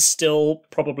guess this is still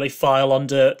probably file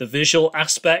under the visual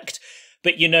aspect.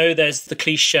 But, there's the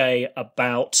cliche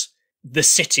about the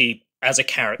city as a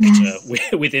character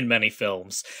within many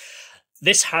films.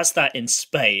 This has that in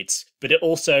spades, but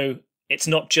it's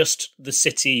not just the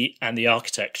city and the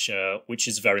architecture, which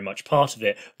is very much part of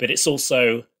it, but it's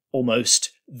also almost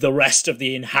the rest of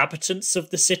the inhabitants of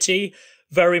the city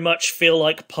very much feel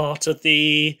like part of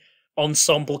the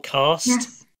ensemble cast.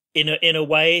 Yes. In a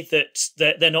way that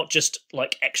they're not just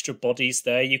like extra bodies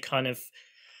there. You kind of...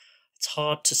 It's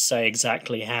hard to say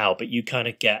exactly how, but you kind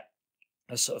of get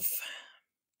a sort of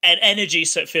an energy,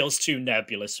 so it feels too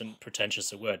nebulous and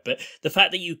pretentious a word. But the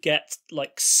fact that you get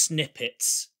like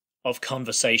snippets of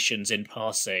conversations in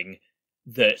passing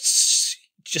that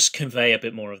just convey a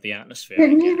bit more of the atmosphere.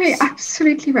 You're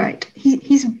absolutely right.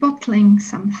 He's bottling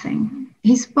something.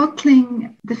 He's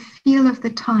bottling the feel of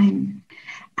the time.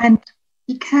 And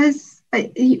because...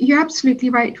 You're absolutely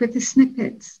right with the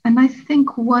snippets. And I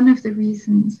think one of the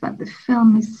reasons that the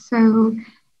film is so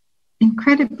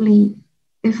incredibly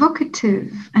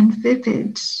evocative and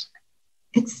vivid,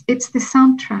 it's the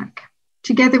soundtrack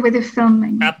together with the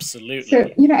filming. Absolutely.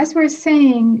 So, as we're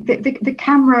saying, the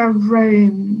camera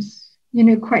roams,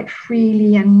 quite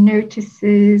freely and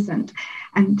notices and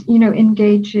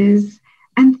engages.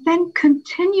 And then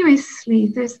continuously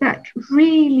there's that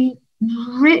really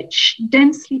rich,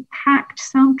 densely packed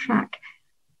soundtrack.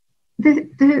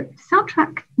 The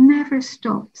soundtrack never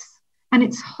stops, and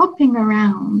it's hopping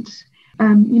around,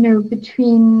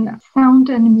 between sound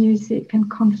and music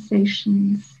and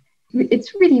conversations.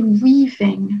 It's really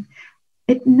weaving.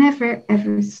 It never,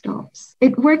 ever stops.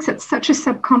 It works at such a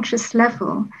subconscious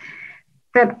level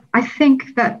that I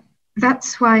think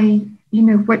that's why,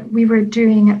 what we were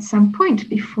doing at some point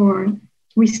before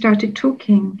we started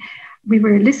talking, we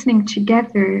were listening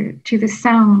together to the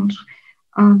sound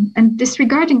and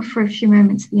disregarding for a few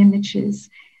moments the images.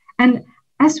 And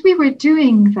as we were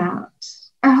doing that,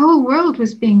 a whole world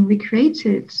was being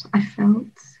recreated, I felt.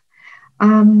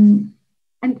 And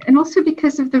also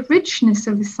because of the richness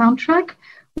of the soundtrack,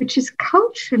 which is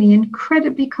culturally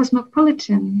incredibly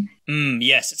cosmopolitan.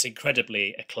 Yes, it's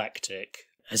incredibly eclectic.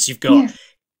 As you've got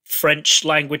French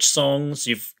language songs,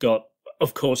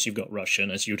 of course, you've got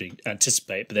Russian, as you'd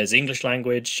anticipate, but there's English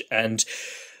language. And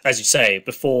as you say,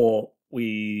 before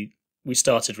we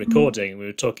started recording, we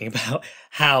were talking about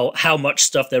how much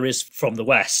stuff there is from the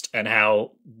West and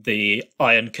how the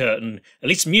Iron Curtain, at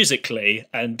least musically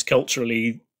and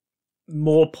culturally,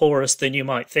 more porous than you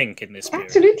might think in this period.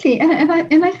 Absolutely. And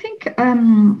I think,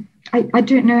 I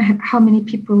don't know how many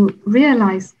people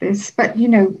realize this, but,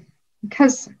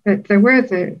 because there were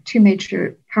the two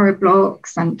major power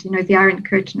blocks and, the Iron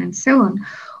Curtain and so on,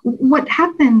 what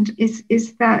happened is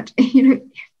that,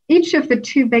 each of the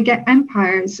two big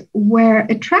empires were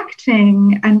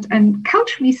attracting and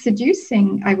culturally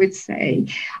seducing, I would say,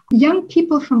 young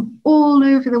people from all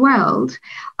over the world,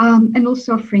 and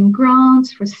also offering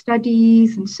grants for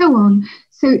studies and so on.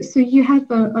 So you have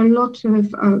a lot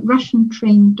of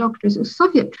Russian-trained doctors, or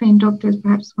Soviet-trained doctors,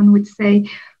 perhaps one would say,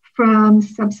 from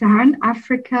sub-Saharan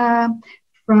Africa,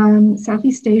 from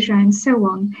Southeast Asia, and so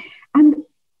on. And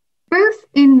both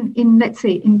in let's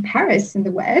say, in Paris in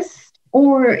the West,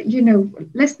 or,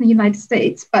 less in the United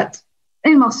States, but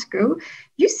in Moscow,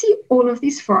 you see all of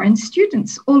these foreign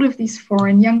students, all of these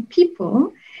foreign young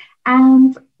people,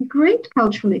 and great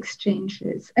cultural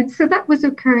exchanges. And so that was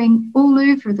occurring all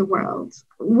over the world,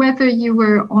 whether you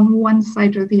were on one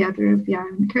side or the other of the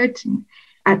Iron Curtain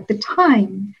at the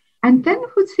time. And then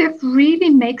Khutsiev really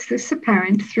makes this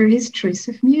apparent through his choice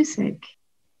of music.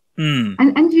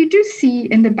 And you do see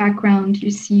in the background, you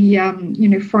see,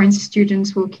 foreign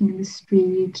students walking in the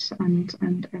street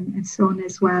and so on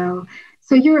as well.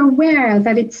 So you're aware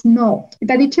that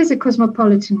it is a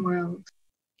cosmopolitan world.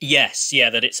 Yes,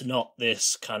 yeah, that it's not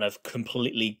this kind of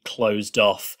completely closed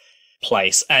off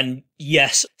place. And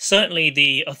yes, certainly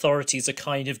the authorities are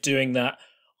kind of doing that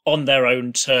on their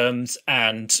own terms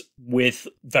and with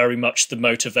very much the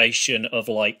motivation of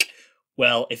like,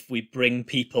 well, if we bring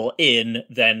people in,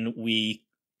 then we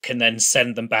can then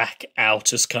send them back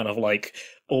out as kind of like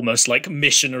almost like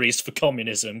missionaries for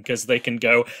communism, because they can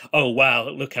go, oh, wow,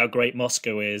 look how great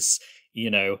Moscow is,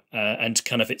 and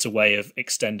kind of it's a way of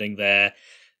extending their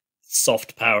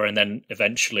soft power. And then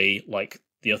eventually, like,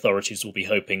 the authorities will be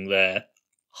hoping their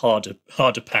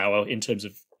harder power in terms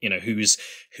of,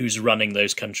 who's running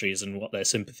those countries and what their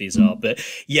sympathies are. But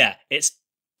yeah, it's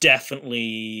definitely,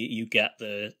 you get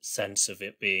the sense of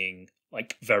it being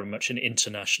like very much an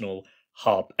international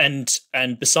hub. And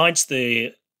besides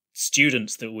the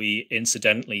students that we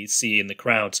incidentally see in the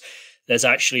crowds, there's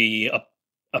actually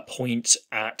a point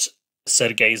at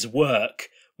Sergei's work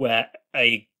where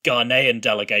a Ghanaian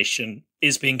delegation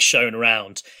is being shown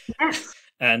around. Yes.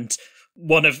 And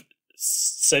one of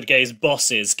Sergei's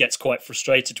bosses gets quite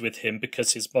frustrated with him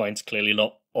because his mind's clearly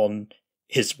not on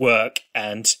his work,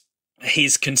 and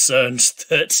he's concerned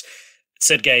that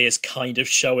Sergei is kind of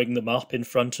showing them up in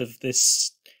front of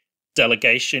this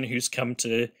delegation who's come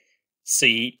to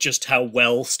see just how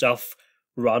well stuff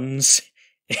runs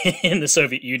in the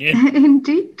Soviet Union.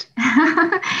 Indeed.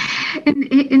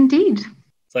 Indeed.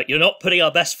 It's like, you're not putting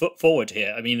our best foot forward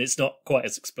here. I mean, it's not quite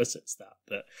as explicit as that,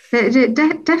 but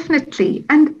definitely.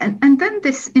 And then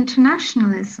this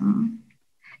internationalism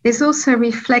is also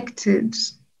reflected,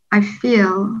 I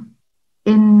feel,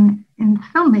 in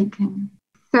filmmaking.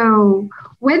 So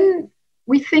when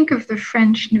we think of the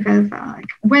French Nouvelle Vague,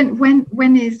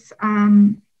 when is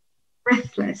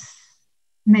Breathless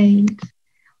made?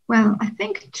 Well, I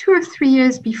think 2 or 3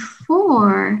 years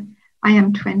before I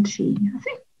Am 20. I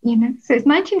think, so it's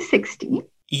 1960.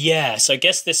 Yeah, so I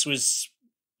guess this was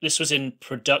in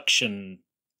production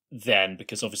then,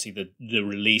 because obviously the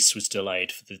release was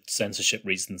delayed for the censorship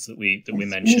reasons that we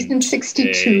mentioned in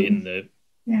 62. In the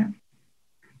Yeah,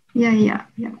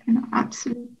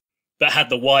 absolutely. But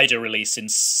had the wider release in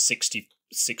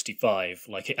 65,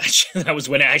 like it actually, that was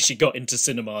when it actually got into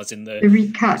cinemas in the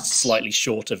recut, slightly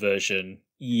shorter version.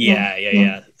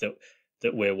 Yeah,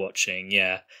 that we're watching.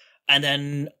 Yeah, and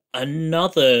then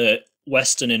another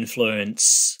Western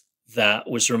influence that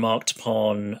was remarked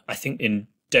upon, I think, in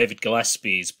David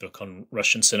Gillespie's book on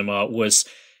Russian cinema was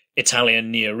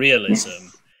Italian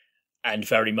neorealism, and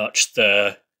very much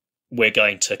we're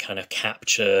going to kind of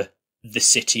capture the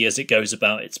city as it goes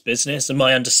about its business. And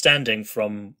my understanding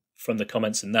from the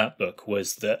comments in that book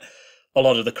was that a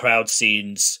lot of the crowd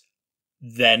scenes,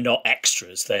 they're not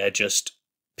extras. They're just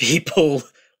people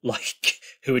like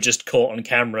who are just caught on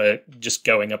camera, just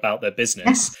going about their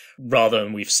business rather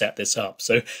than we've set this up.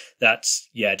 So that's,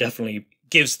 definitely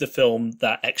gives the film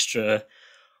that extra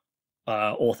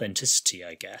authenticity,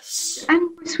 I guess. And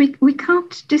we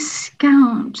can't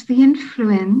discount the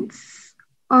influence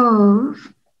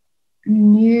of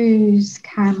news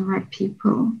camera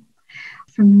people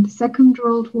from the Second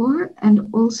World War and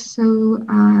also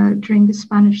during the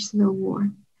Spanish Civil War.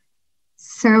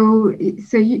 So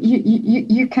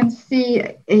you can see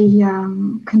a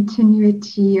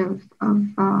continuity of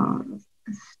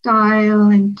style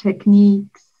and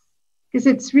techniques, because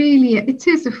it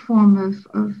is a form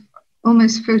of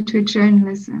almost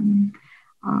photojournalism.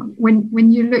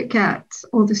 When you look at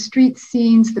all the street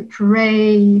scenes, the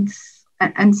parades,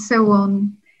 and so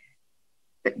on,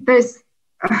 there's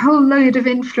a whole load of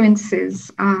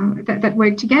influences that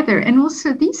work together. And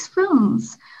also these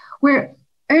films were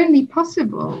only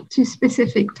possible to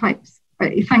specific types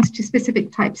thanks to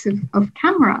specific types of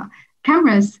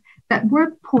cameras that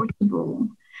were portable,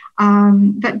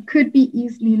 that could be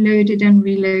easily loaded and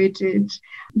reloaded,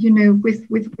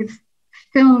 with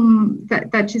film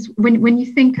that is, when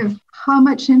you think of how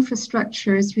much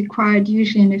infrastructure is required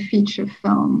usually in a feature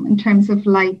film in terms of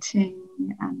lighting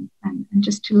and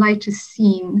just to light a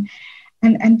scene.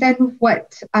 And then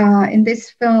what in this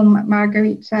film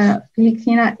Margarita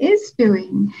Pilicina is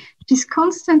doing, she's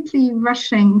constantly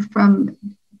rushing from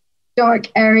dark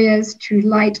areas to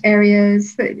light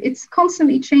areas. It's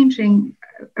constantly changing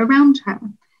around her.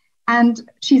 And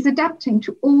she's adapting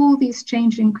to all these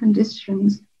changing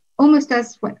conditions, almost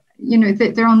as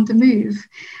they're on the move.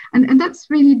 And that's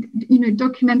really,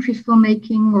 documentary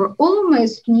filmmaking or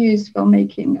almost news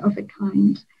filmmaking of a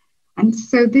kind. And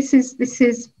so this is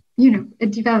a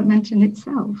development in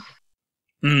itself.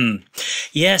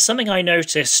 Yeah, something I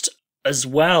noticed as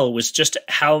well was just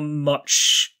how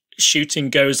much shooting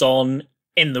goes on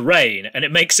in the rain, and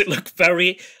it makes it look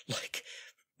very like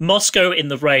Moscow in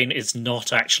the rain is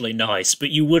not actually nice,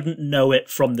 but you wouldn't know it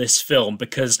from this film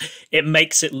because it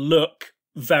makes it look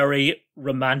very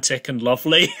romantic and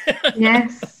lovely.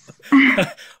 Yes.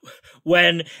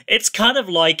 When it's kind of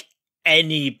like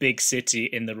any big city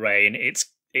in the rain,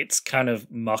 it's kind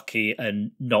of mucky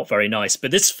and not very nice.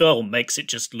 But this film makes it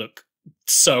just look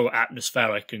so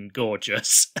atmospheric and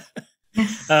gorgeous.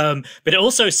 Yes. But it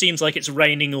also seems like it's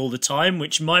raining all the time,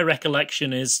 which my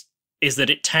recollection is that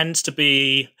it tends to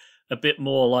be a bit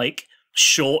more like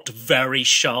short, very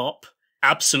sharp,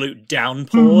 absolute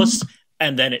downpours,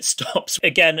 and then it stops.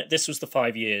 Again, this was the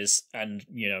 5 years, and,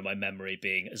 my memory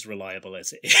being as reliable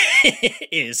as it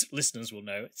is, listeners will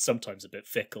know it's sometimes a bit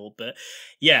fickle, but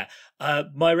yeah,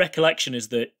 my recollection is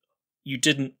that you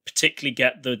didn't particularly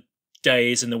get the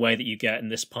days in the way that you get in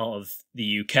this part of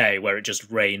the UK, where it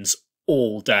just rains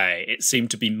all day. It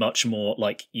seemed to be much more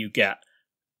like you get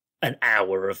an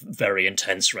hour of very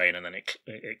intense rain and then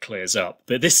it clears up.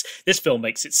 But this film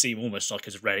makes it seem almost like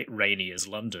as rainy as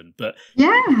London, but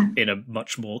in a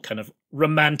much more kind of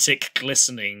romantic,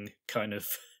 glistening, kind of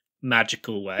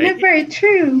magical way. Yeah, very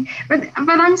true. But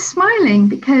I'm smiling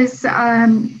because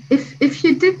if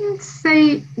you didn't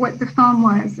say what the film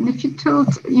was, and if you told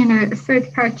a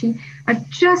third party, I've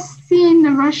just seen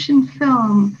a Russian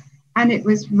film and it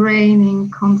was raining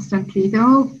constantly,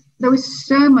 there was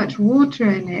so much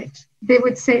water in it, they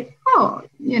would say, a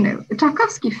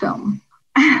Tarkovsky film.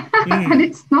 And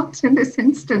it's not in this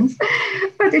instance,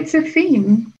 but it's a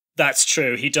theme. That's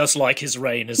true. He does like his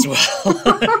rain as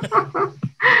well.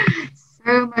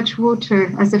 So much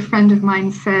water, as a friend of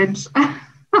mine said,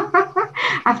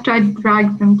 after I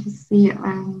dragged them to see a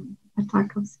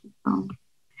Tarkovsky film.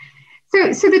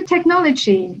 So the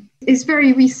technology is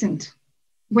very recent.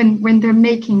 When they're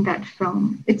making that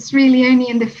film, it's really only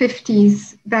in the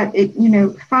 50s that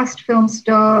fast film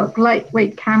stock,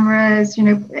 lightweight cameras,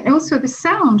 and also the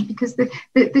sound, because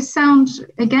the sound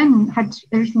again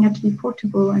everything had to be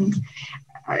portable, and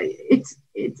it's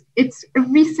a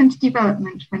recent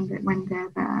development when they're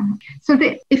there. So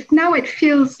if now it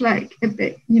feels like a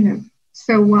bit,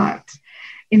 so what?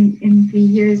 In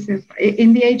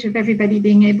the age of everybody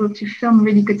being able to film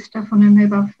really good stuff on a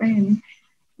mobile phone,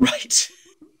 right?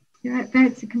 Yeah,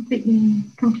 that's a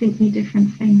completely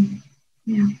different thing.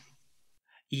 Yeah.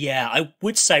 Yeah, I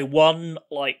would say one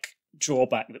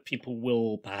drawback that people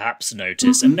will perhaps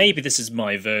notice, and maybe this is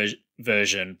my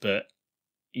version, but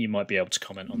you might be able to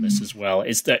comment on this as well,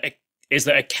 is that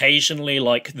occasionally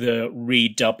the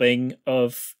redubbing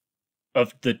of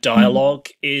the dialogue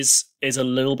is a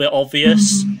little bit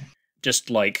obvious,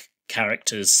 just like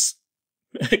characters'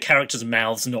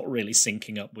 mouths not really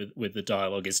syncing up with the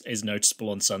dialogue is noticeable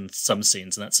on some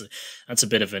scenes, and that's a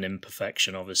bit of an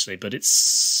imperfection, obviously, but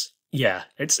it's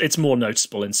more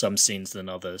noticeable in some scenes than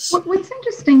others. What's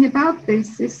interesting about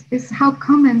this is how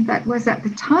common that was at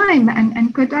the time,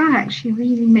 and Godard actually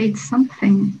really made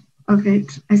something of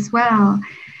it as well.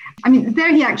 I mean,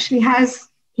 there he actually has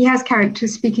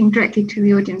characters speaking directly to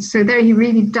the audience, so there he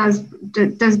really does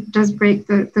break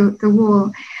the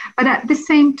wall. But at the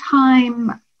same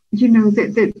time,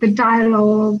 the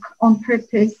dialogue on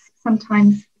purpose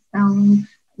sometimes sounds,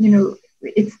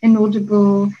 it's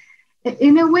inaudible.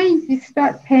 In a way, you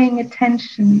start paying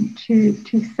attention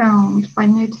to sound by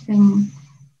noticing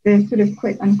the sort of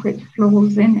quote unquote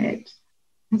flaws in it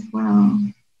as well,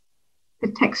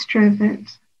 the texture of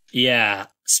it. Yeah.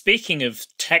 Speaking of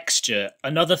texture,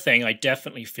 another thing I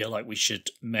definitely feel like we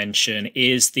should mention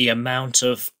is the amount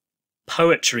of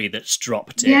poetry that's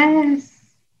dropped in.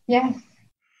 Yes.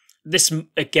 This,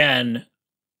 again,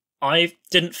 I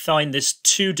didn't find this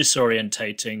too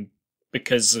disorientating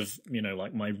because of,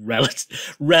 like my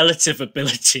relative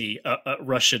ability at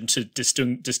Russian to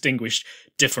distinguish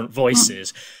different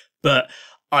voices. But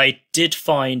I did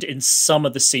find in some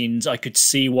of the scenes I could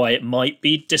see why it might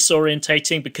be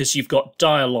disorientating, because you've got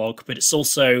dialogue, but it's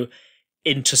also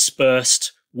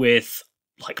interspersed with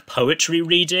like poetry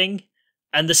reading.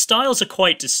 And the styles are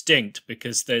quite distinct,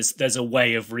 because there's a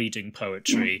way of reading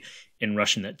poetry in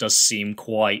Russian that does seem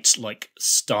quite like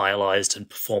stylized and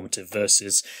performative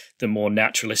versus the more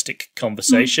naturalistic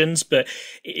conversations. But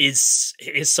it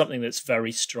is something that's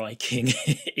very striking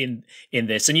in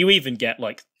this. And you even get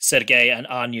like Sergei and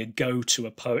Anya go to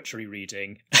a poetry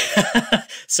reading.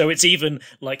 So it's even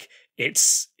like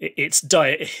it's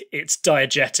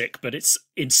diegetic, but it's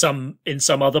in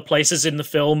some other places in the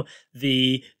film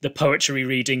the poetry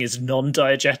reading is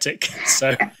non-diegetic.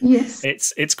 So yes,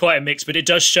 it's quite a mix, but it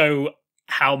does show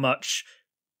how much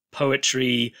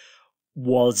poetry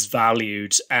was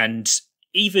valued, and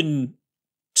even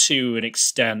to an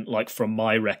extent, like from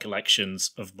my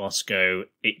recollections of Moscow,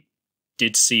 it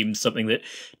did seem something that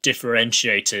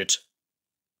differentiated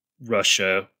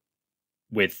Russia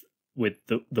with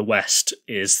the West,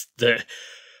 is that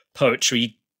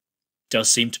poetry does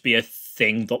seem to be a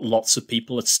thing that lots of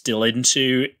people are still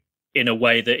into, in a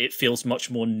way that it feels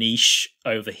much more niche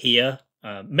over here.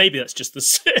 Maybe that's just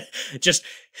just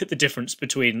the difference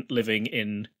between living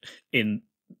in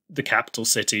the capital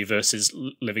city versus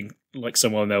living like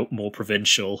somewhere more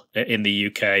provincial in the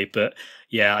UK. But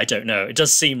yeah, I don't know. It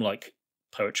does seem like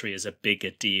poetry is a bigger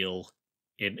deal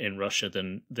in Russia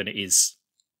than it is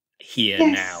here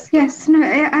now. Yes, no,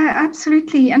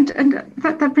 absolutely, and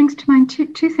that brings to mind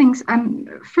two things.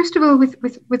 First of all, with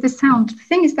the sound, the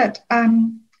thing is that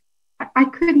I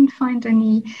couldn't find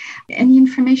any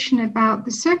information about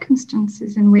the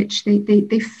circumstances in which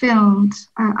they filmed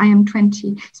I Am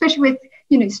 20, especially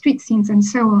with street scenes and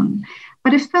so on.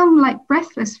 But a film like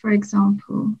Breathless, for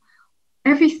example,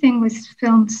 everything was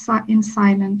filmed in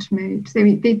silent mode.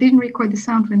 They didn't record the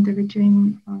sound when they were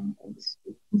doing all the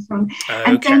streets and so on.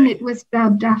 And then it was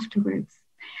dubbed afterwards.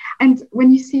 And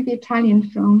when you see the Italian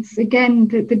films, again,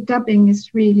 the dubbing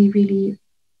is really, really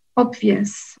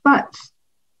obvious. But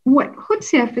what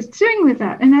Khutsiev is doing with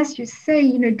that, and as you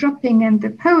say, dropping in the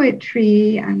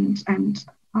poetry and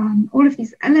all of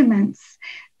these elements,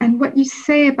 and what you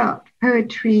say about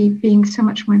poetry being so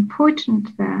much more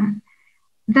important there,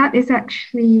 that is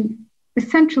actually the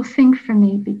central thing for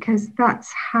me, because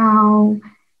that's how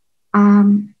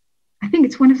I think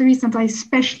it's one of the reasons I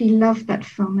especially love that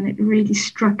film, and it really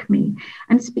struck me.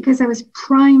 And it's because I was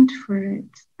primed for it,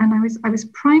 and I was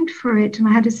primed for it, and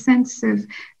I had a sense of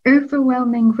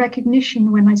overwhelming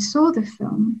recognition when I saw the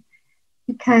film,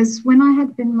 because when I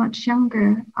had been much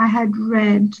younger, I had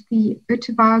read the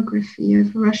autobiography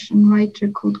of a Russian writer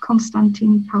called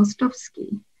Konstantin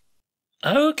Paustovsky.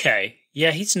 Okay.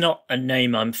 Yeah, he's not a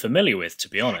name I'm familiar with, to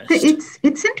be honest.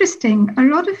 It's interesting. A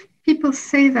lot of people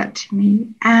say that to me,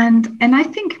 and I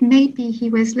think maybe he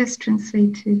was less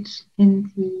translated in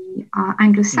the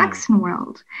Anglo-Saxon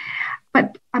world.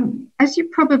 But as you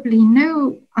probably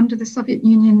know, under the Soviet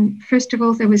Union, first of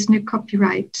all, there was no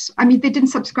copyright. I mean, they didn't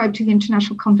subscribe to the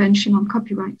International Convention on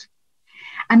Copyright.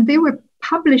 And they were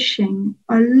publishing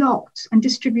a lot and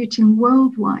distributing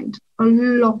worldwide a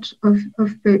lot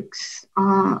of books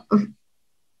of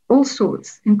all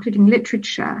sorts, including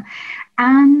literature,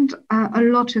 and a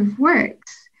lot of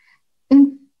works,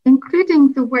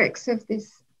 including the works of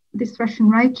this Russian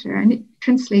writer, and it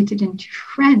translated into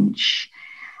French.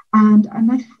 And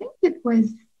I think it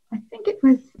was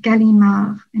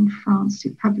Gallimard in France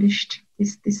who published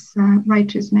this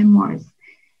writer's memoirs.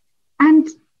 And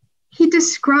he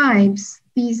describes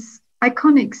these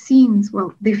iconic scenes.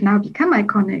 Well, they've now become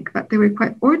iconic, but they were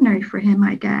quite ordinary for him,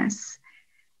 I guess.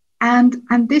 And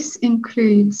this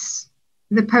includes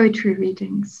the poetry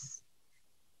readings.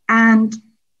 And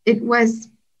it was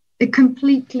a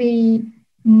completely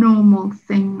normal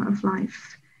thing of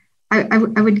life. I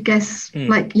would guess,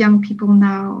 like young people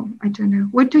now, I don't know.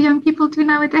 What do young people do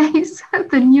nowadays?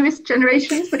 The newest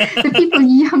generations, the people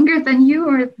younger than you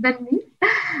or than me.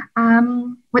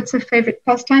 What's their favorite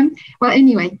pastime? Well,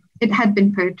 anyway, it had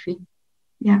been poetry.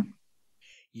 Yeah.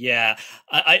 Yeah,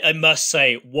 I must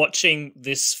say, watching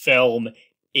this film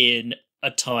in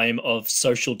a time of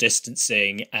social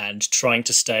distancing and trying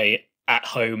to stay at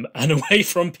home and away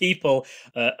from people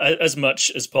as much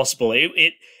as possible,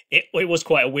 it was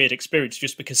quite a weird experience,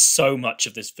 just because so much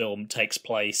of this film takes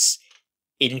place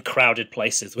in crowded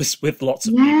places with lots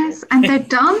of people. Yes, and they're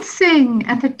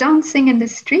dancing in the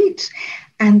street,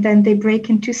 and then they break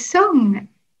into song,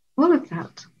 all of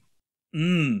that.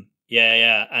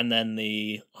 Yeah. And then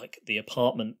the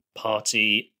apartment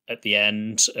party at the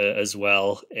end as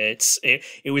well.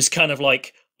 It was kind of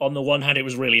like, on the one hand, it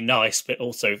was really nice, but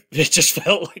also it just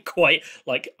felt like quite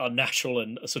like unnatural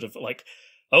and sort of like,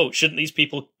 oh, shouldn't these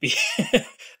people be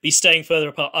be staying further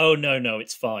apart? Oh no,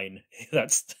 it's fine.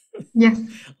 That's yes.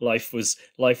 Life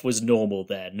was normal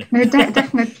then. No,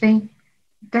 definitely,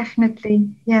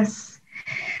 yes.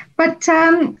 But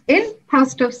in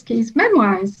Paustovsky's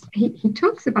memoirs, he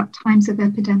talks about times of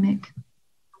epidemic,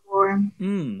 war, and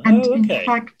in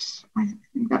fact, I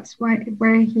think that's where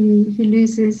he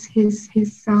loses his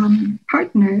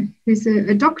partner, who's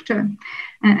a doctor,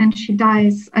 and she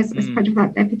dies as part of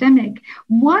that epidemic.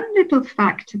 One little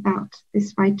fact about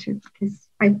this writer, because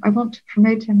I want to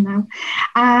promote him now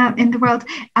in the world,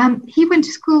 he went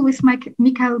to school with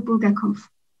Mikhail Bulgakov.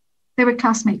 They were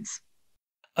classmates.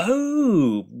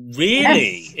 Oh,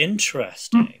 really? Yes.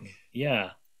 Interesting.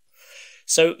 Yeah.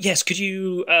 So, yes, could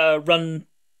you run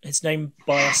his name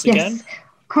by us again? Yes.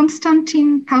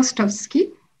 Konstantin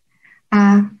Paustovsky,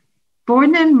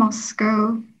 born in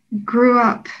Moscow, grew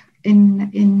up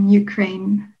in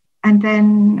Ukraine, and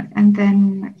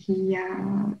then he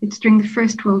it's during the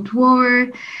First World War.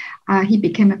 He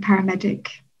became a paramedic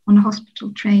on a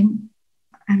hospital train,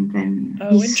 and then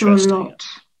he saw a lot,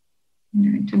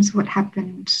 in terms of what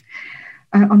happened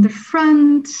on the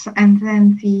front, and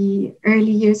then the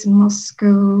early years in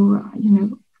Moscow.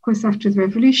 Of course, after the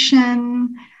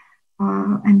revolution,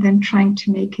 and then trying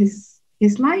to make his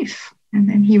life, and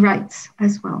then he writes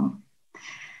as well.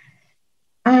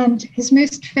 And his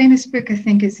most famous book, I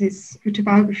think, is his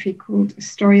autobiography called A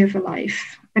Story of a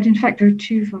Life. But in fact, there are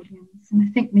 2 volumes, and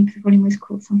I think maybe the volume was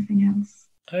called something else.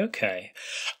 Okay.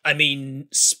 I mean,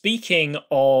 speaking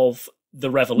of the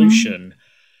revolution,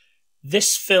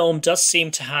 this film does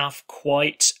seem to have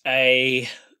quite a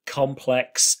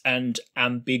complex and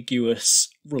ambiguous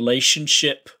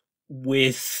relationship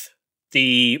with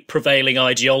the prevailing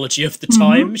ideology of the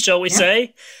time, shall we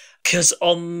say? Because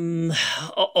on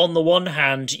the one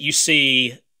hand, you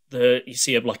see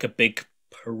like a big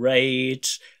parade,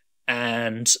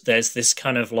 and there's this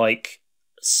kind of like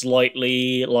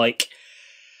slightly like,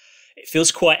 it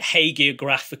feels quite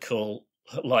hagiographical,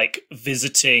 like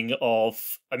visiting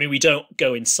of, I mean, we don't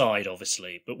go inside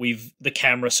obviously, but the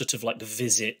camera sort of like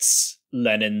visits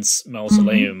Lenin's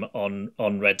mausoleum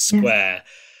on Red Square.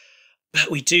 But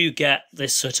we do get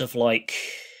this sort of like,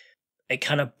 it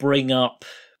kind of bring up,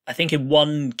 I think in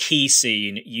one key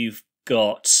scene, you've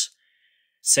got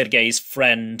Sergei's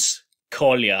friend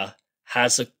Kolya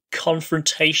has a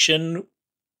confrontation,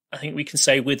 I think we can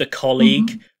say, with a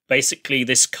colleague. Basically,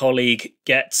 this colleague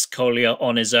gets Kolya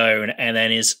on his own and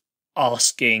then is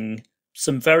asking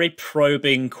some very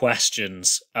probing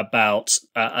questions about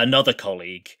another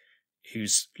colleague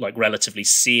who's like relatively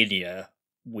senior,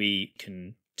 we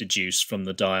can deduce from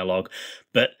the dialogue.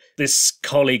 But this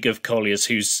colleague of Kolya's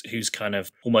who's kind of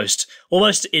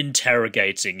almost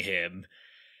interrogating him.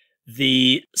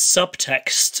 The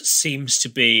subtext seems to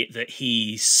be that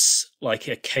he's like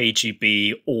a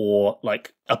KGB or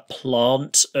like a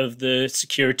plant of the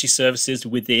security services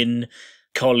within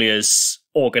Kolya's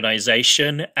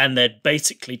organization, and they're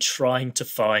basically trying to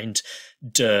find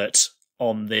dirt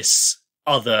on this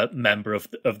other member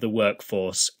of the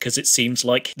workforce, because it seems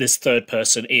like this third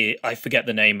person, I forget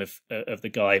the name of the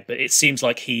guy, but it seems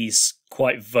like he's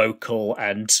quite vocal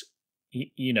and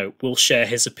will share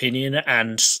his opinion,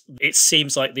 and it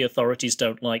seems like the authorities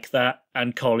don't like that,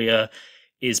 and Kolya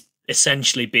is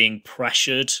essentially being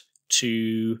pressured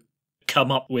to come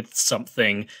up with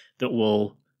something that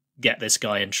will get this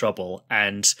guy in trouble.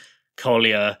 And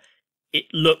Kolya, it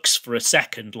looks for a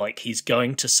second like he's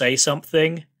going to say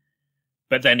something,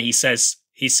 but then he says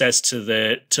to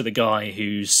the guy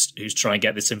who's trying to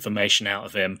get this information out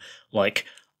of him, like,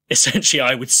 essentially,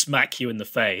 I would smack you in the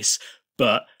face,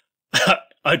 but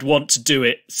I'd want to do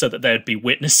it so that there'd be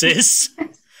witnesses.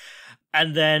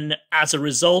 And then as a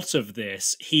result of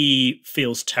this, he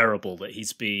feels terrible that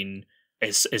he's been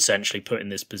essentially put in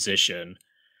this position.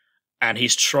 And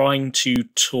he's trying to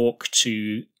talk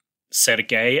to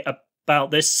Sergei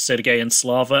about this, Sergei and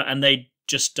Slava, and they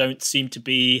just don't seem to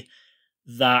be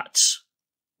that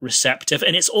receptive.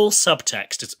 And it's all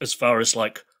subtext as far as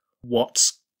like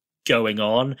what's going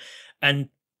on. And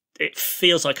it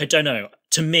feels like, I don't know,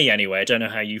 to me anyway, I don't know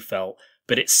how you felt,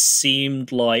 but it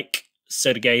seemed like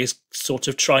Sergei is sort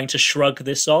of trying to shrug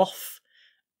this off,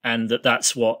 and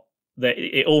that's what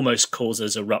it almost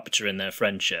causes a rupture in their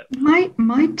friendship.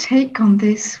 My take on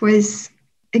this was,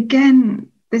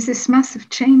 again, there's this massive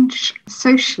change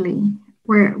socially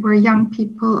where young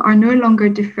people are no longer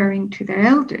deferring to their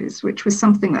elders, which was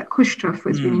something that Khrushchev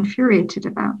was really infuriated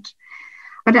about.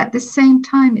 But at the same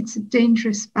time, it's a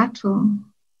dangerous battle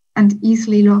and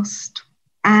easily lost.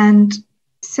 And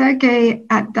Sergei,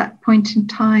 at that point in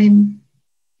time,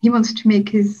 he wants to make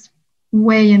his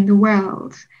way in the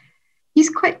world. He's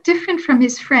quite different from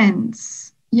his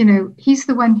friends. You know, he's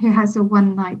the one who has a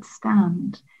one-night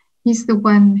stand. He's the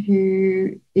one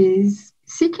who is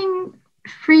seeking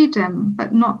freedom,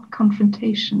 but not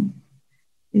confrontation,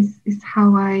 is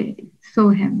how I saw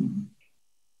him.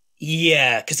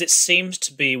 Yeah, because it seems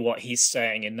to be what he's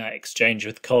saying in that exchange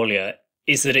with Kolya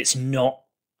is that it's not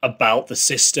about the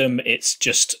system. It's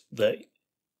just that,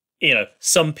 you know,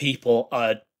 some people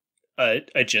are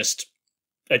just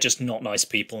not nice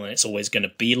people, and it's always going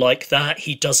to be like that.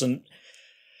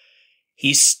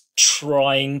 He's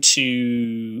trying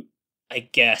to, I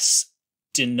guess,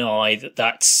 deny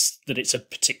that it's a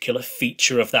particular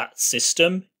feature of that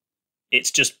system. It's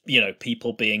just, you know,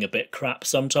 people being a bit crap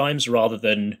sometimes, rather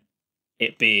than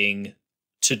it being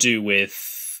to do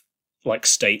with like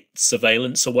state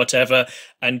surveillance or whatever.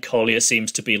 And Kolya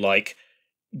seems to be like,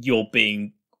 you're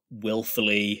being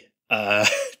willfully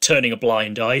turning a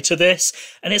blind eye to this,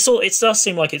 and it does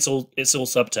seem like it's all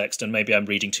subtext, and maybe I'm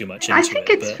reading too much into it. I think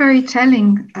it's very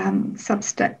telling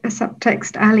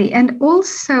subtext, Ali, and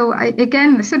also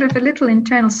again sort of a little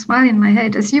internal smile in my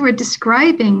head as you were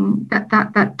describing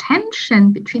that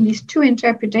tension between these two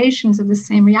interpretations of the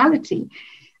same reality.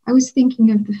 I was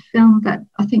thinking of the film that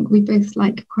I think we both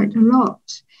like quite a lot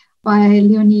by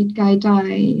Leonid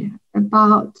Gaidai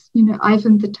about, you know,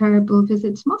 Ivan the Terrible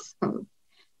visits Moscow.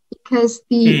 Because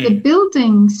the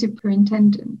building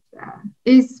superintendent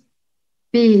is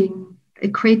being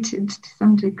equated to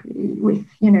some degree with,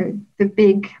 you know, the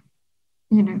big,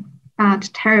 you know, bad,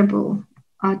 terrible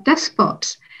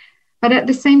despot, but at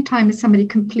the same time is somebody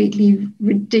completely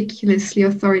ridiculously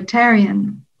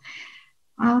authoritarian.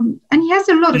 And he has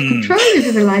a lot of control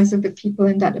over the lives of the people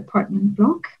in that apartment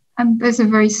block. And there's a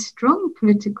very strong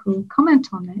political comment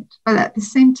on it, but at the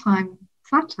same time,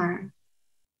 satire.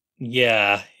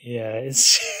 Yeah, it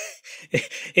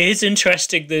is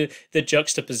interesting the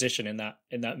juxtaposition in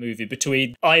that movie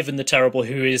between Ivan the Terrible,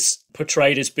 who is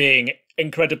portrayed as being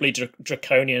incredibly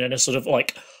draconian and a sort of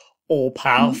like all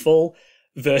powerful,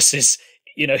 versus,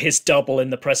 you know, his double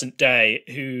in the present day,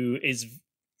 who is,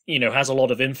 you know, has a lot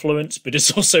of influence but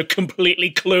is also completely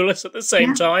clueless at the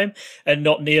same time, and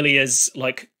not nearly as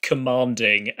like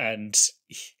commanding. And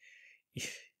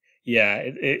yeah,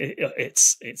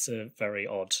 it's a very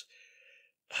odd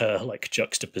like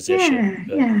juxtaposition.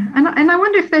 And I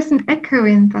wonder if there's an echo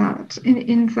in that,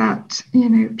 in that, you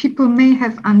know, people may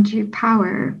have undue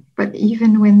power, but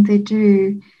even when they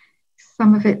do,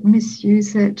 some of it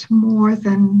misuse it more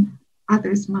than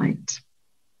others might.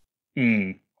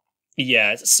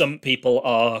 Yeah, some people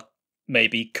are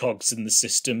maybe cogs in the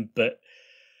system, but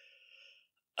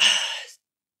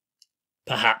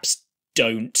perhaps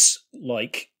don't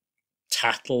like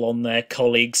tattle on their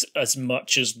colleagues as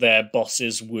much as their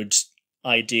bosses would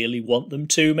ideally want them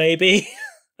to, maybe.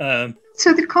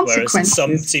 So the consequences... Whereas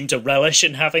some seem to relish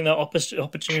in having that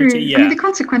opportunity. True. Yeah. I mean, the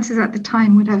consequences at the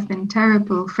time would have been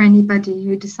terrible for anybody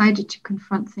who decided to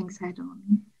confront things head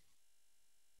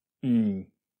on.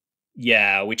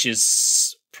 Yeah, which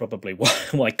is probably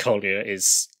why Kolya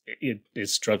is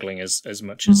struggling as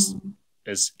much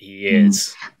as he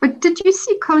is. But did you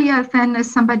see Kolya then as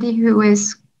somebody who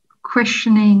is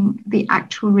questioning the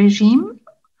actual regime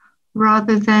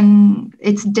rather than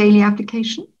its daily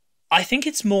application? I think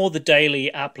it's more the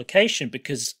daily application,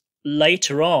 because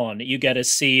later on you get a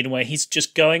scene where he's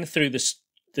just going through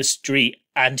the street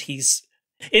and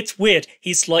it's weird.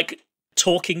 He's like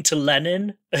talking to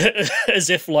Lenin as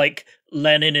if like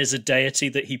Lenin is a deity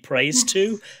that he prays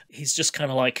to. He's just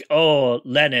kind of like, oh,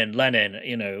 Lenin,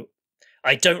 you know.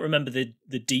 I don't remember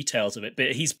the details of it,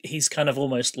 but he's kind of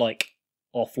almost like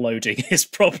offloading his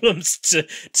problems to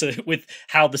with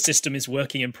how the system is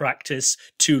working in practice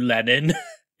to Lenin.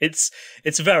 It's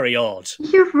very odd.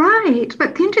 You're right,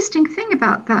 but the interesting thing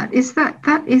about that is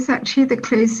that is actually the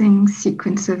closing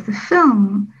sequence of the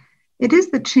film. It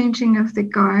is the changing of the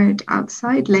guard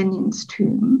outside Lenin's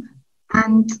tomb,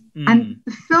 and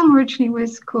the film originally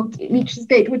was called Leech's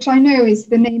Gate, which I know is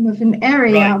the name of an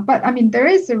area, right. But I mean there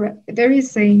is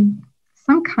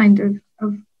some kind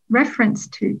of reference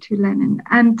to Lenin,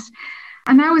 and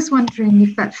I was wondering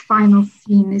if that final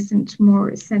scene isn't more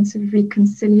a sense of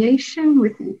reconciliation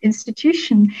with the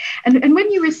institution. And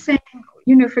when you were saying,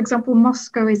 you know, for example,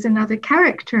 Moscow is another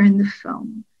character in the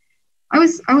film, I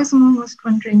was almost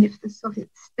wondering if the Soviet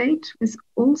state was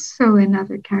also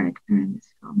another character in this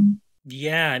film.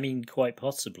 Yeah, I mean, quite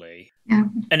possibly. Yeah.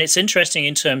 And it's interesting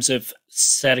in terms of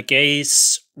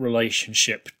Sergei's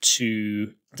relationship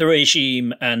to the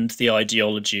regime and the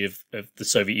ideology of the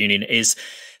Soviet Union is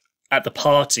at the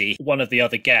party, one of the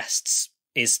other guests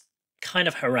is kind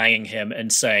of haranguing him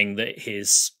and saying that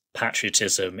his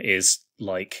patriotism is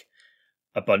like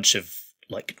a bunch of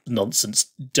like nonsense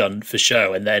done for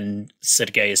show. And then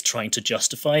Sergei is trying to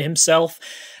justify himself.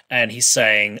 And he's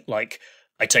saying, like,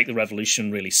 I take the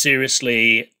revolution really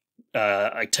seriously.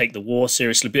 I take the war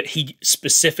seriously. But he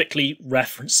specifically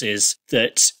references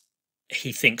that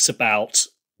he thinks about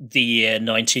the year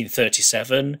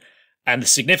 1937. And the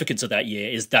significance of that year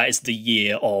is the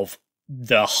year of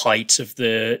the height of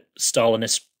the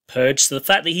Stalinist purge. So the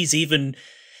fact that he's even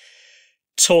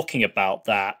talking about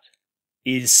that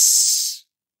is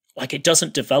like, it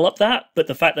doesn't develop that, but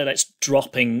the fact that it's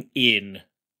dropping in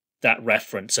that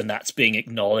reference and that's being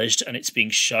acknowledged and it's being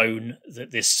shown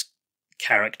that this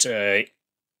character at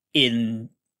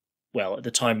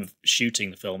the time of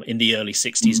shooting the film in the early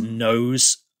 60s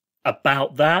knows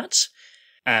about that,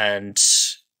 and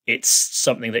it's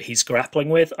something that he's grappling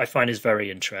with, I find is very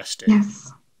interesting.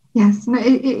 Yes, no,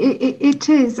 it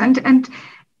is, and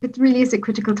it really is a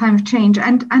critical time of change.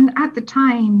 And at the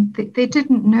time, they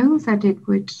didn't know that it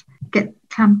would get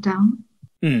clamped down.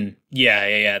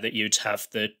 Yeah. That you'd have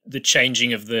the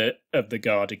changing of the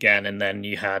guard again, and then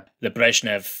you had the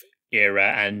Brezhnev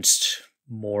era and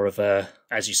more of a,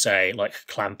 as you say, like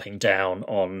clamping down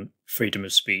on freedom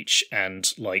of speech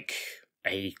and like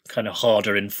a kind of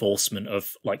harder enforcement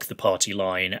of like the party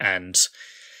line and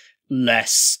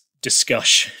less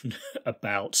discussion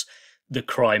about the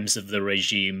crimes of the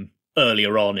regime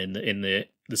earlier on in the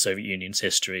Soviet Union's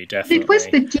history. Definitely, it was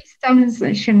the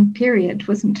de-Stalinization period,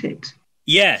 wasn't it?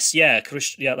 Yes, yeah,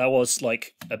 that was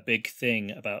like a big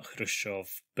thing about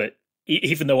Khrushchev. But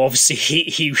even though obviously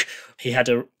he had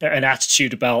an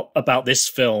attitude about this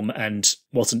film and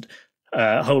wasn't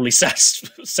wholly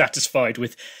satisfied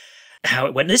with how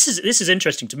it went. This is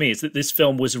interesting to me, is that this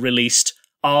film was released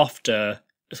after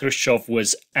Khrushchev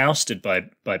was ousted by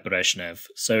Brezhnev.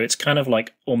 So it's kind of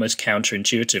like almost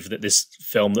counterintuitive that this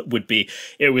film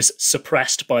it was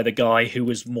suppressed by the guy who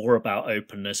was more about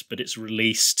openness, but it's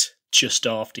released just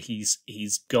after he's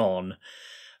gone.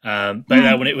 But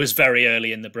when it was very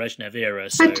early in the Brezhnev era.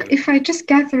 So. But if I just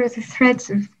gather the threads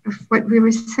of what we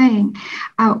were saying,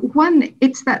 one,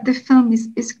 it's that the film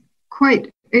is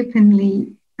quite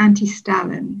openly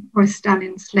anti-Stalin or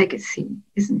Stalin's legacy,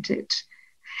 isn't it?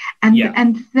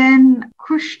 And then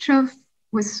Khrushchev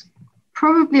was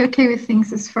probably okay with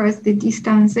things as far as the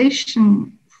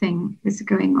de-Stalinization thing was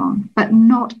going on, but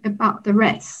not about the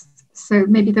rest. So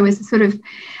maybe there was a sort of,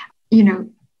 he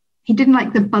didn't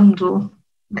like the bundle,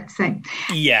 let's say.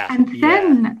 Yeah. And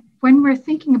then when we're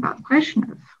thinking about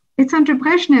Brezhnev, it's under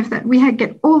Brezhnev that we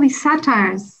get all these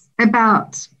satires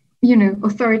about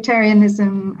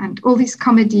authoritarianism and all these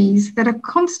comedies that are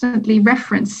constantly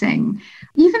referencing,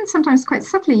 even sometimes quite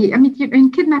subtly. I mean,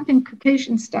 in Kidnapping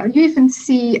Caucasian Style, you even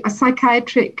see a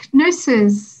psychiatric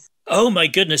nurses. Oh my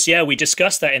goodness, yeah, we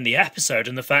discussed that in the episode,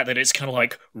 and the fact that it's kind of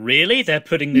like, really? They're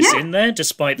putting this in there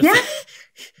despite the fact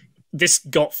this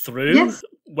got through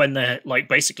when they're like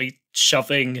basically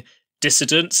shoving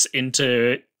dissidents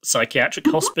into psychiatric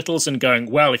hospitals and going,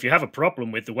 well, if you have a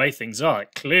problem with the way things are,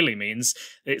 it clearly means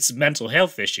it's a mental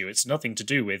health issue. It's nothing to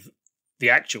do with the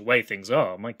actual way things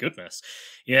are. My goodness.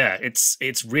 Yeah,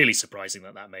 it's really surprising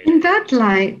that made it. In that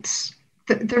light,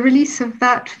 the release of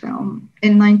that film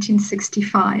in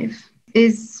 1965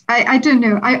 is, I don't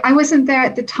know, I wasn't there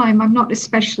at the time. I'm not a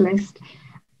specialist,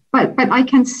 but I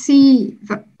can see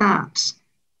that.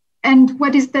 And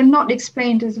what is then not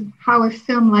explained is how a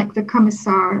film like The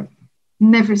Commissar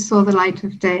never saw the light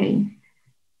of day,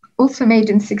 also made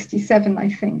in 1967, I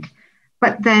think,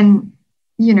 but then,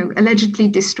 allegedly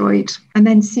destroyed, and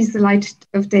then sees the light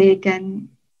of day again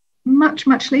much,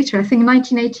 much later, I think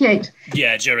 1988.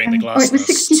 Yeah, during the Glasnost it was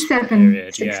 67.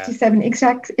 Period, 67,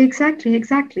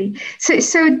 exactly.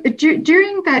 So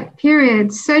during that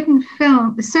period, certain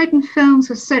films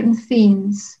with certain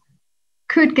themes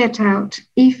could get out,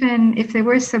 even if they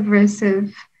were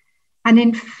subversive. And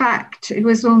in fact, it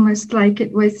was almost like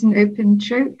it was an open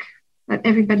joke that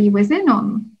everybody was in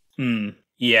on.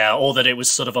 Yeah, or that it was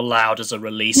sort of allowed as a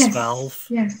release valve.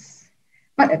 Yes,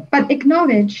 but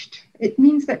acknowledged. It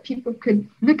means that people could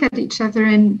look at each other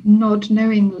and nod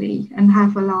knowingly and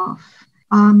have a laugh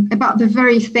about the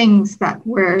very things that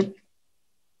were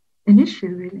an issue,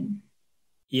 really.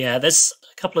 Yeah, there's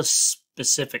a couple of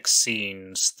specific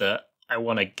scenes that I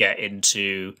want to get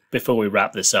into before we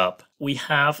wrap this up. We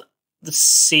have the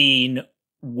scene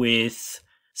with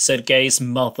Sergei's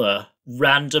mother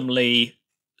randomly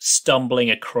stumbling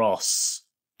across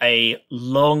a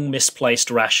long misplaced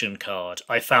ration card.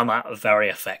 I found that a very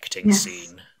affecting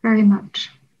scene. Very much,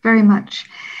 very much.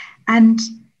 And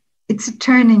it's a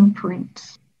turning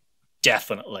point.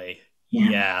 Definitely.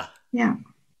 Yeah.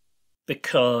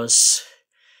 Because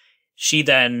she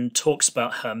then talks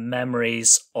about her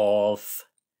memories of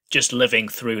just living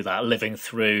through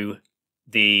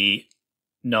the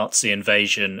Nazi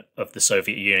invasion of the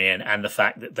Soviet Union, and the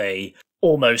fact that they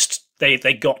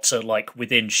got to like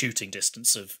within shooting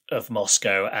distance of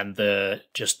Moscow, and the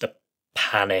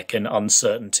panic and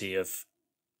uncertainty of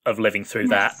living through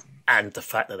that, and the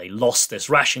fact that they lost this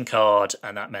ration card,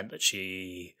 and that meant that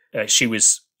she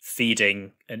was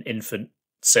feeding an infant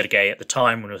Sergei at the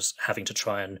time and was having to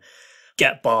try and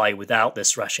get by without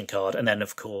this ration card. And then,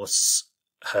 of course,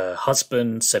 her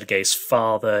husband, Sergei's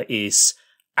father, is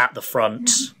at the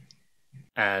front,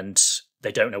 and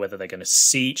they don't know whether they're going to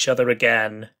see each other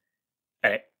again.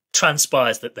 And it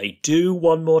transpires that they do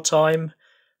one more time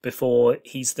before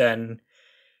he's then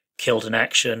killed in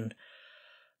action.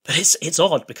 But it's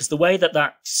odd, because the way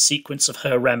that sequence of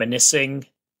her reminiscing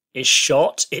is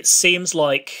shot, it seems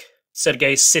like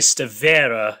Sergei's sister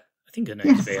Vera, I think her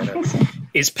name's Vera,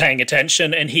 is paying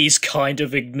attention, and he's kind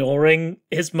of ignoring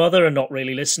his mother and not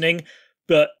really listening.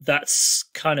 But that's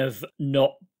kind of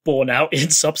not borne out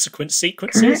in subsequent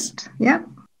sequences. Correct. Yeah.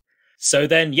 So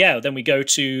then we go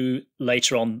to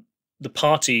later on the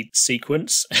party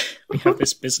sequence. We have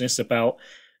this business about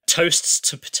toasts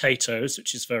to potatoes,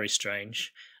 which is very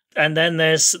strange. And then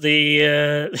there's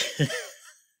there's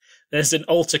an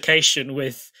altercation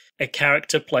with a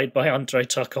character played by Andrei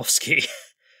Tarkovsky,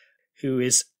 who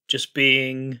is just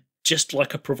being just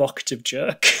like a provocative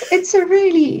jerk. It's a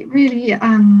really, really,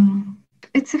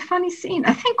 it's a funny scene.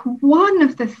 I think one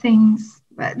of the things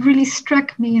that really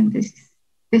struck me in this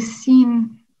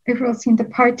scene, overall scene, the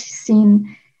party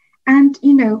scene, and,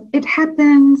 it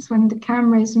happens when the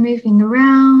camera is moving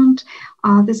around.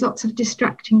 There's lots of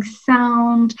distracting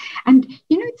sound. And,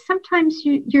 sometimes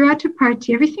you're at a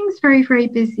party, everything's very, very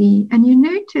busy, and you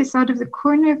notice out of the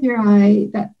corner of your eye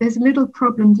that there's a little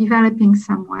problem developing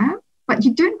somewhere, but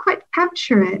you don't quite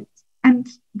capture it. And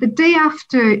the day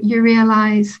after, you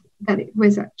realize that it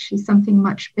was actually something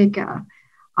much bigger.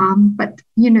 But,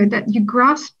 that you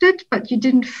grasped it, but you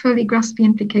didn't fully grasp the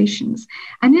implications.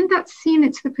 And in that scene,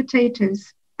 it's the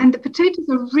potatoes. And the potatoes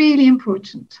are really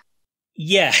important.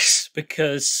 Yes,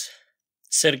 because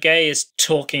Sergei is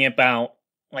talking about,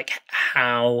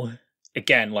 how,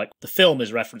 again, the film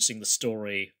is referencing the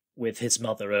story with his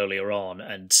mother earlier on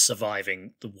and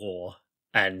surviving the war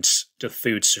and the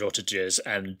food shortages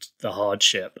and the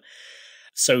hardship.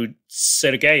 So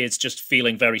Sergei is just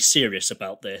feeling very serious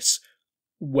about this,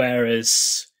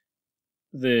 whereas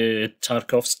the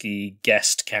Tarkovsky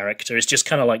guest character is just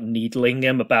kind of needling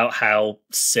him about how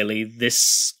silly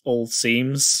this all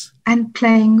seems. And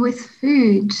playing with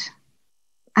food.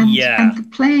 And the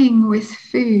playing with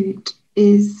food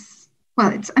is,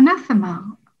 it's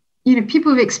anathema.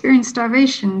 People who've experienced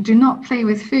starvation do not play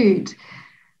with food.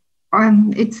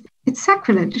 It's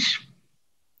sacrilege.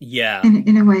 Yeah.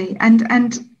 In a way.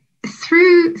 And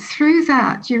through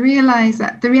that, you realize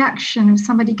that the reaction of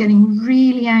somebody getting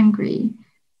really angry,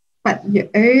 but you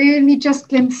only just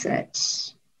glimpse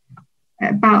it,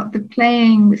 about the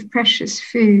playing with precious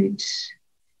food,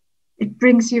 it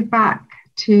brings you back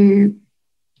to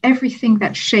everything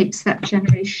that shapes that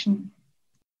generation.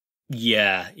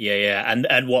 Yeah.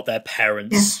 And what their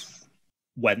parents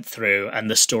went through, and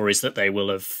the stories that they will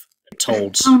have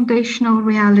told. The foundational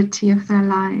reality of their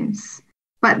lives.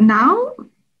 But now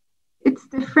it's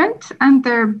different, and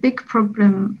their big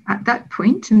problem at that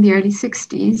point in the early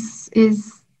 60s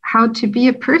is how to be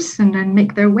a person and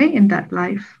make their way in that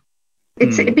life.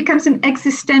 It becomes an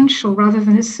existential rather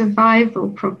than a survival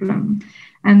problem.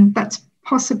 And that's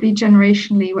possibly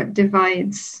generationally what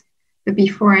divides the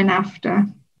before and after.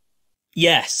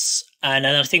 Yes. And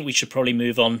I think we should probably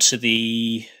move on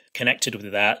to connected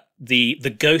with that,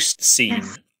 the ghost scene,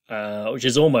 which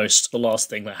is almost the last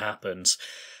thing that happens.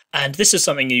 And this is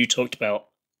something you talked about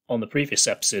on the previous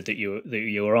episode that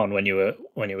you were on when you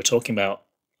were talking about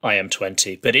I Am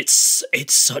 20. But it's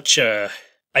such a,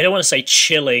 I don't want to say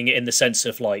chilling in the sense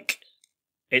of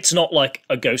it's not like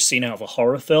a ghost scene out of a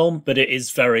horror film, but it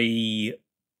is very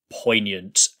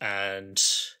poignant, and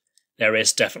there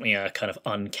is definitely a kind of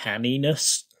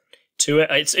uncanniness to it.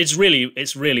 It's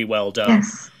really well done.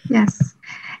 Yes.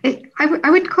 I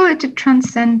would call it a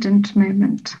transcendent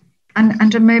moment,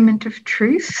 and a moment of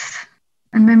truth,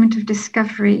 a moment of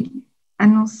discovery,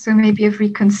 and also maybe of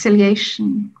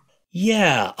reconciliation.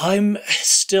 Yeah, I'm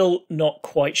still not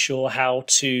quite sure how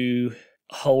to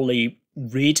wholly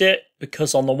read it,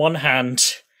 because on the one hand,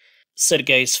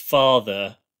 Sergei's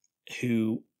father,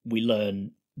 who we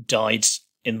learn died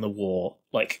in the war,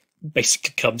 like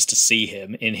basically comes to see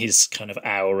him in his kind of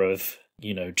hour of,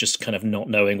 just kind of not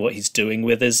knowing what he's doing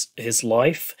with his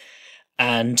life.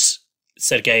 And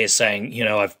Sergei is saying,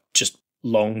 I've just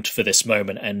longed for this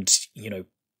moment, and,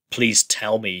 please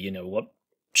tell me, what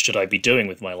should I be doing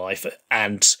with my life?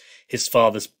 And his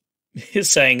father's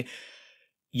is saying,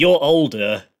 you're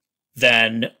older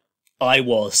than I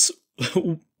was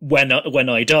when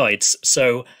I died,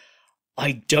 so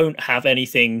I don't have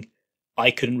anything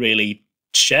I can really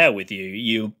share with you.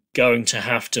 You're going to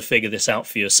have to figure this out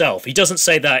for yourself. He doesn't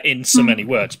say that in so many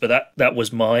words, but that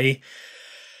was my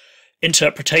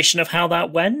interpretation of how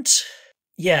that went.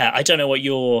 Yeah, I don't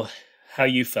know how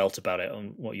you felt about it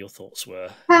and what your thoughts were.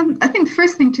 I think the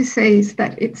first thing to say is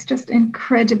that it's just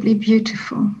incredibly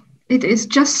beautiful. It is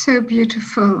just so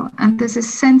beautiful, and there's a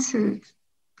sense of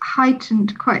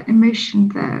heightened, quite emotion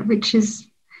there, which is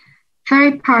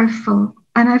very powerful.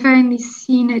 And I've only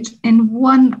seen it in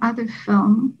one other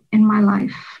film in my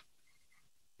life.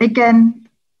 Again,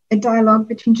 a dialogue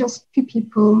between just two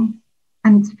people,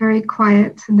 and it's very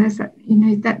quiet, and there's that,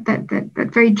 that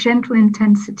very gentle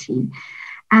intensity.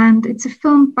 And it's a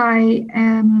film by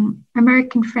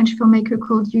American-French filmmaker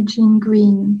called Eugene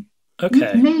Green.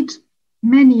 Okay. Made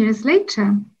many years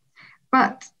later,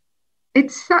 but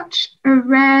it's such a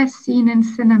rare scene in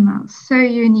cinema, so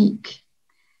unique.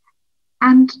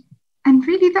 And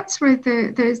really that's where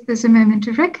there's a moment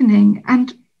of reckoning.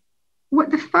 And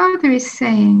what the father is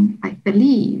saying, I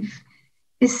believe,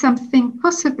 is something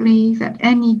possibly that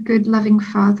any good, loving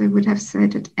father would have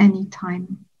said at any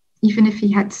time, even if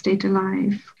he had stayed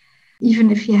alive, even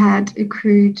if he had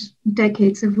accrued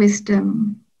decades of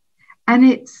wisdom. And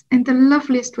it's in the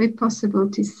loveliest way possible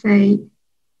to say,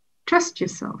 trust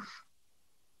yourself.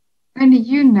 Only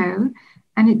you know,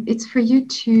 and it's for you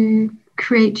to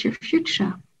create your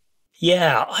future.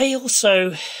 Yeah, I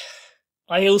also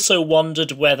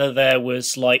wondered whether there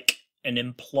was like an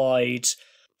implied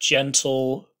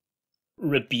gentle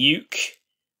rebuke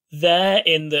there,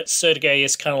 in that Sergei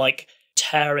is kind of like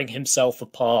tearing himself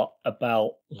apart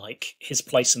about like his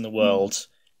place in the world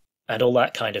and all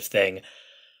that kind of thing.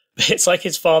 It's like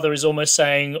his father is almost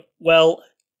saying, well,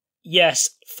 yes,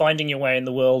 finding your way in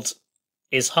the world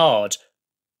is hard,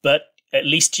 but at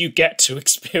least you get to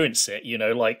experience it,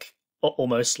 like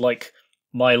almost like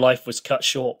my life was cut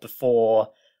short before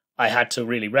I had to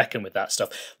really reckon with that stuff.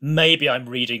 Maybe I'm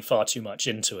reading far too much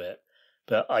into it,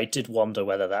 but I did wonder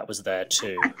whether that was there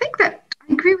too. I think that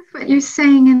I agree with what you're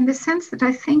saying, in the sense that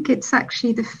I think it's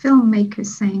actually the filmmaker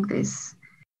saying this.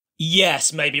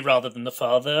 Yes, maybe rather than the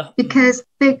father. Because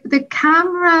the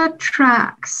camera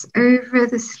tracks over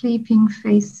the sleeping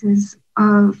faces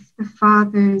of the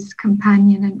father's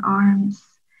companion in arms.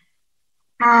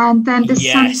 And then the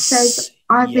son says,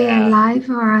 are they alive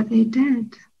or are they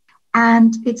dead?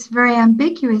 And it's very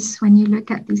ambiguous when you look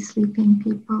at these sleeping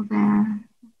people there,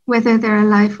 whether they're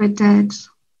alive or dead.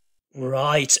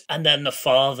 Right. And then the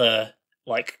father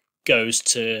like goes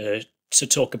to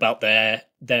talk about their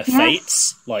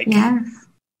fates. Like,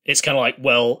 it's kind of like,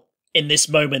 well, in this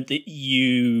moment that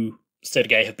you,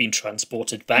 Sergei, have been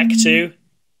transported back to,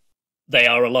 they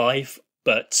are alive,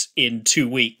 but in 2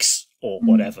 weeks or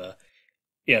whatever,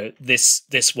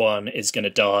 this one is going to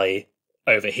die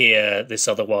over here. This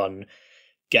other one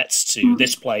gets to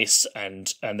this place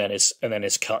and then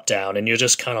is cut down, and you're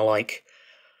just kind of like,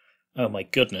 oh my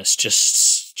goodness,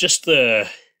 just the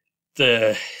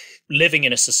living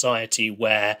in a society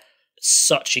where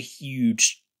such a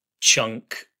huge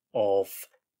chunk of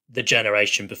the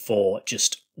generation before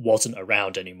just wasn't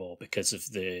around anymore because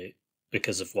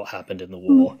of what happened in the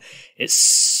war.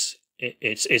 It's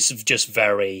just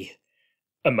very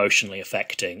emotionally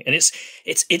affecting, and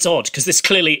it's odd because this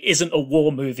clearly isn't a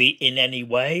war movie in any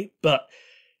way, but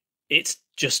it's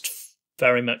just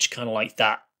very much kind of like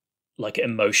that, like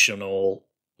emotional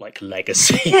like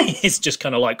legacy. It's just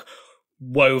kind of like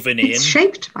woven in. It's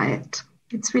shaped by it.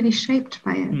 It's really shaped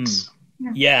by it.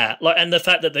 Yeah, like, and the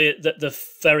fact that the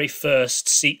very first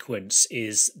sequence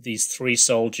is these 3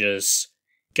 soldiers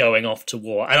going off to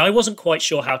war, and I wasn't quite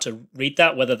sure how to read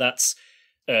that, whether that's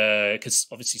because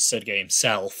obviously Sergei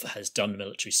himself has done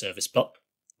military service, but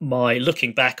my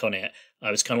looking back on it, I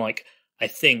was kind of like, I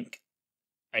think,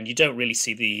 and you don't really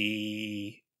see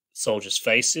the soldiers'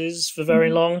 faces for very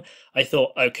long. I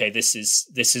thought, okay, this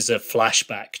is a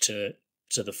flashback to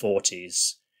the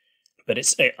 40s, but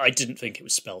I didn't think it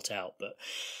was spelt out. But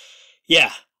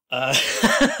yeah,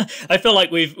 I feel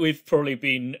like we've probably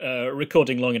been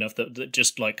recording long enough that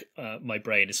just like my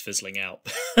brain is fizzling out.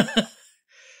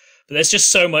 But there's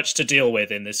just so much to deal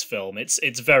with in this film. It's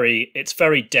very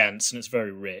dense and it's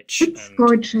very rich. It's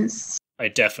gorgeous. I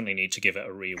definitely need to give it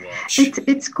a rewatch.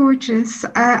 It's gorgeous.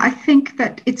 I think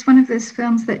that it's one of those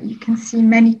films that you can see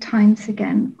many times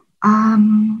again.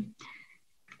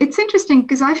 It's interesting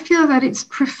because I feel that it's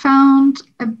profound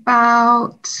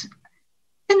about,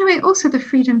 in a way, also the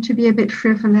freedom to be a bit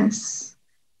frivolous.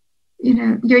 You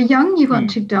know, you're young, you want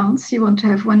to dance, you want to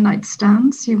have one-night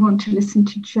stands, you want to listen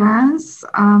to jazz,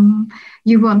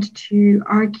 you want to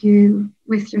argue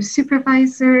with your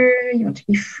supervisor, you want to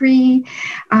be free.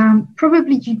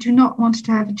 Probably you do not want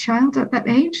to have a child at that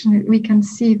age, and we can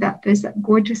see that there's that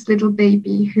gorgeous little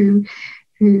baby who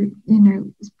you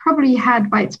know, is probably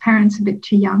had by its parents a bit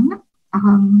too young,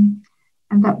 and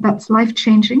that's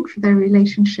life-changing for their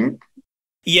relationship.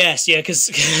 Yes, yeah, because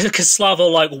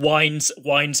Slavo like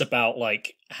whines about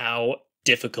like how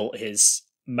difficult his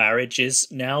marriage is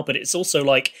now, but it's also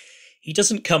like he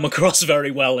doesn't come across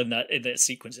very well in that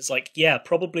sequence. It's like, yeah,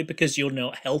 probably because you're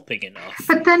not helping enough.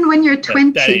 But then when you're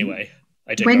 20, but anyway,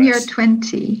 I digress. When you're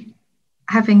 20,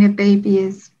 having a baby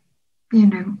is, you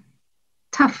know,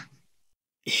 tough.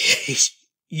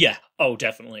 Yeah, oh,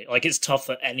 definitely. Like it's tough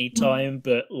at any time,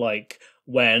 but like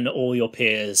when all your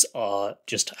peers are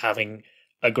just having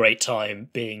a great time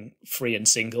being free and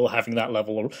single, having that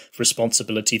level of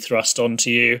responsibility thrust onto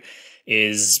you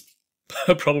is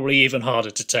probably even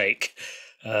harder to take.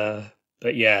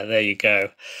 But yeah, there you go.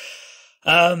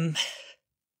 I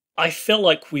feel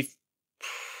like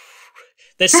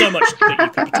there's so much that you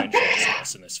could potentially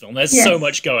discuss in this film. There's so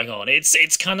much going on.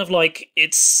 It's kind of like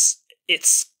it's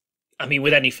I mean,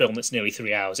 with any film that's nearly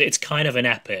 3 hours, it's kind of an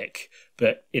epic,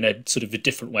 but in a sort of a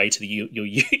different way to the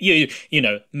you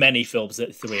know, many films that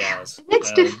are 3 hours. In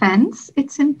its defense,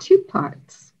 it's in 2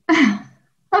 parts.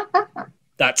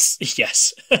 That's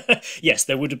yes. Yes,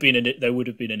 there would have been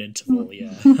an interval,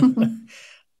 yeah.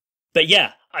 But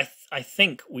yeah, I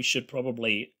think we should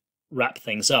probably wrap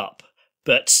things up.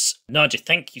 But Nadja,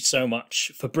 thank you so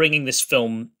much for bringing this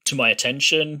film to my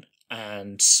attention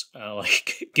and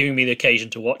like giving me the occasion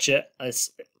to watch it.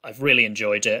 I've really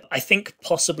enjoyed it. I think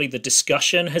possibly the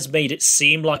discussion has made it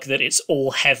seem like that it's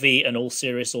all heavy and all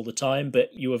serious all the time,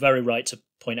 but you were very right to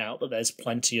point out that there's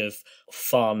plenty of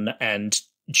fun and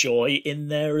joy in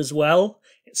there as well.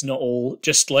 It's not all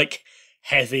just like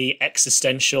heavy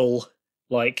existential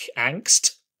like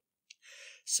angst.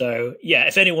 So yeah,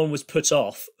 if anyone was put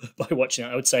off by watching it,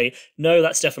 I would say no,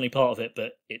 that's definitely part of it,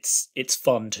 but it's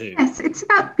fun too. Yes, it's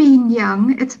about being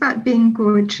young. It's about being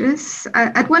gorgeous.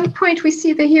 At one point, we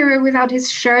see the hero without his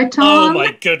shirt on. Oh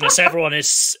my goodness, everyone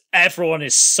is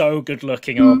so good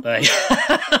looking, aren't they?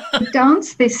 They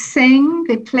dance, they sing,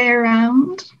 they play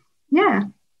around. Yeah.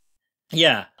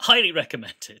 Yeah, highly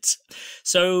recommended.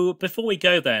 So before we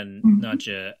go then,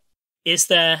 Nadja, is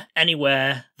there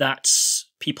anywhere that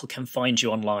people can find you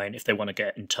online if they want to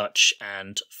get in touch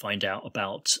and find out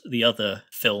about the other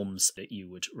films that you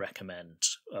would recommend?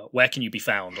 Where can you be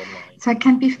found online? So I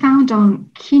can be found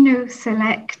on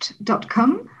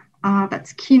KinoSelect.com.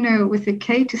 That's Kino with a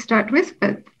K to start with,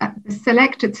 but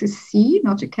Select, it's a C,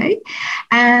 not a K.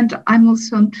 And I'm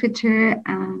also on Twitter,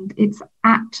 and it's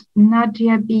at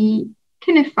Nadja Bee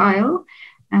Cinephile.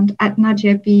 And at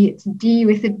Nadja Bee, it's D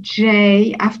with a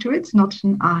J afterwards, not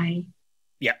an I.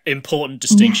 Yeah, important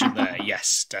distinction there.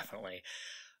 Yes, definitely.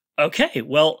 Okay,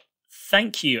 well,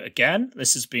 thank you again.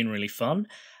 This has been really fun.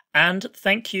 And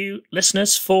thank you,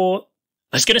 listeners, for,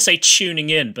 I was going to say tuning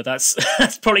in, but that's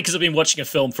probably because I've been watching a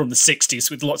film from the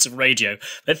 60s with lots of radio.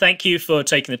 But thank you for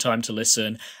taking the time to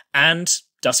listen. And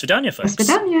do svidaniya, folks. Do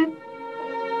svidaniya.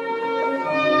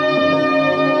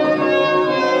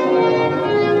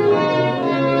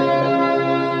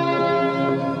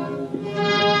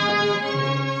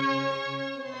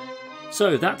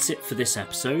 So that's it for this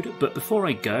episode, but before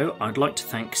I go, I'd like to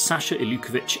thank Sasha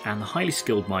Ilukovic and the Highly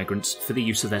Skilled Migrants for the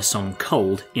use of their song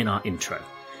Cold in our intro.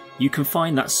 You can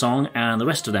find that song and the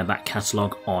rest of their back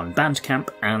catalogue on Bandcamp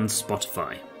and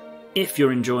Spotify. If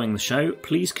you're enjoying the show,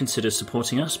 please consider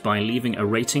supporting us by leaving a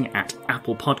rating at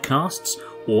Apple Podcasts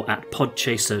or at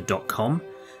podchaser.com.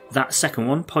 That second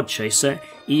one, Podchaser,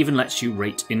 even lets you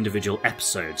rate individual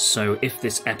episodes, so if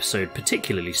this episode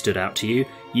particularly stood out to you,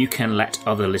 you can let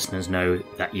other listeners know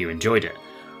that you enjoyed it.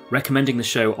 Recommending the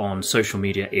show on social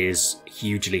media is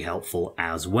hugely helpful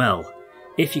as well.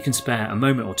 If you can spare a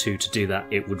moment or two to do that,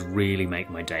 it would really make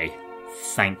my day.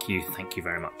 Thank you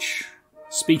very much.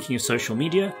 Speaking of social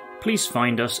media, Please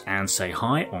find us and say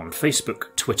hi on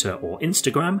Facebook, Twitter or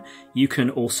Instagram. You can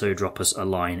also drop us a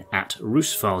line at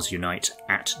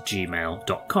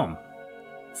roosefalesunite@gmail.com.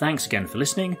 Thanks again for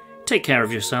listening, take care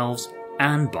of yourselves,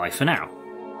 and bye for now.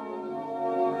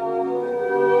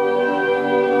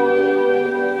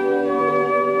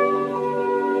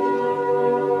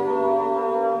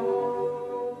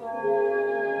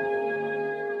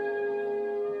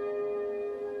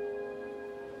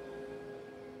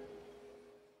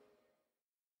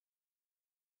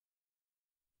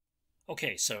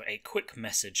 Okay, so a quick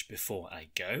message before I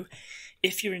go.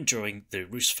 If you're enjoying the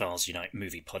Roosevales Unite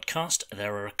movie podcast,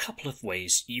 there are a couple of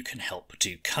ways you can help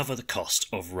to cover the cost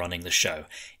of running the show,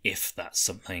 if that's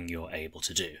something you're able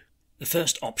to do. The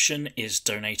first option is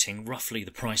donating roughly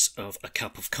the price of a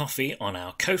cup of coffee on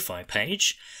our Ko-Fi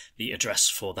page. The address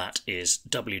for that is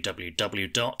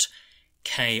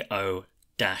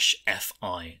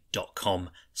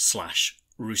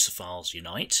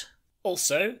www.ko-fi.com/roosefalesunite.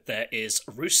 Also, there is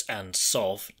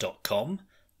roosandsolve.com,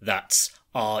 that's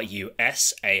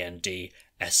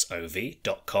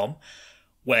rusandsov.com,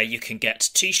 where you can get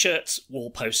t-shirts,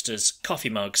 wall posters, coffee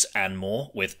mugs and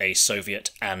more with a Soviet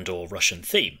and or Russian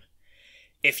theme.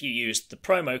 If you use the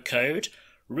promo code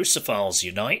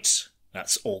RoosefalesUnite,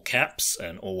 that's all caps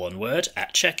and all one word,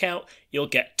 at checkout, you'll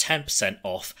get 10%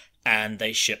 off, and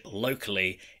they ship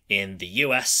locally in the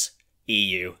US,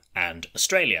 EU and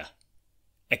Australia.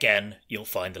 Again, you'll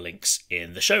find the links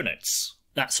in the show notes.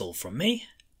 That's all from me.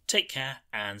 Take care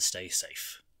and stay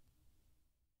safe.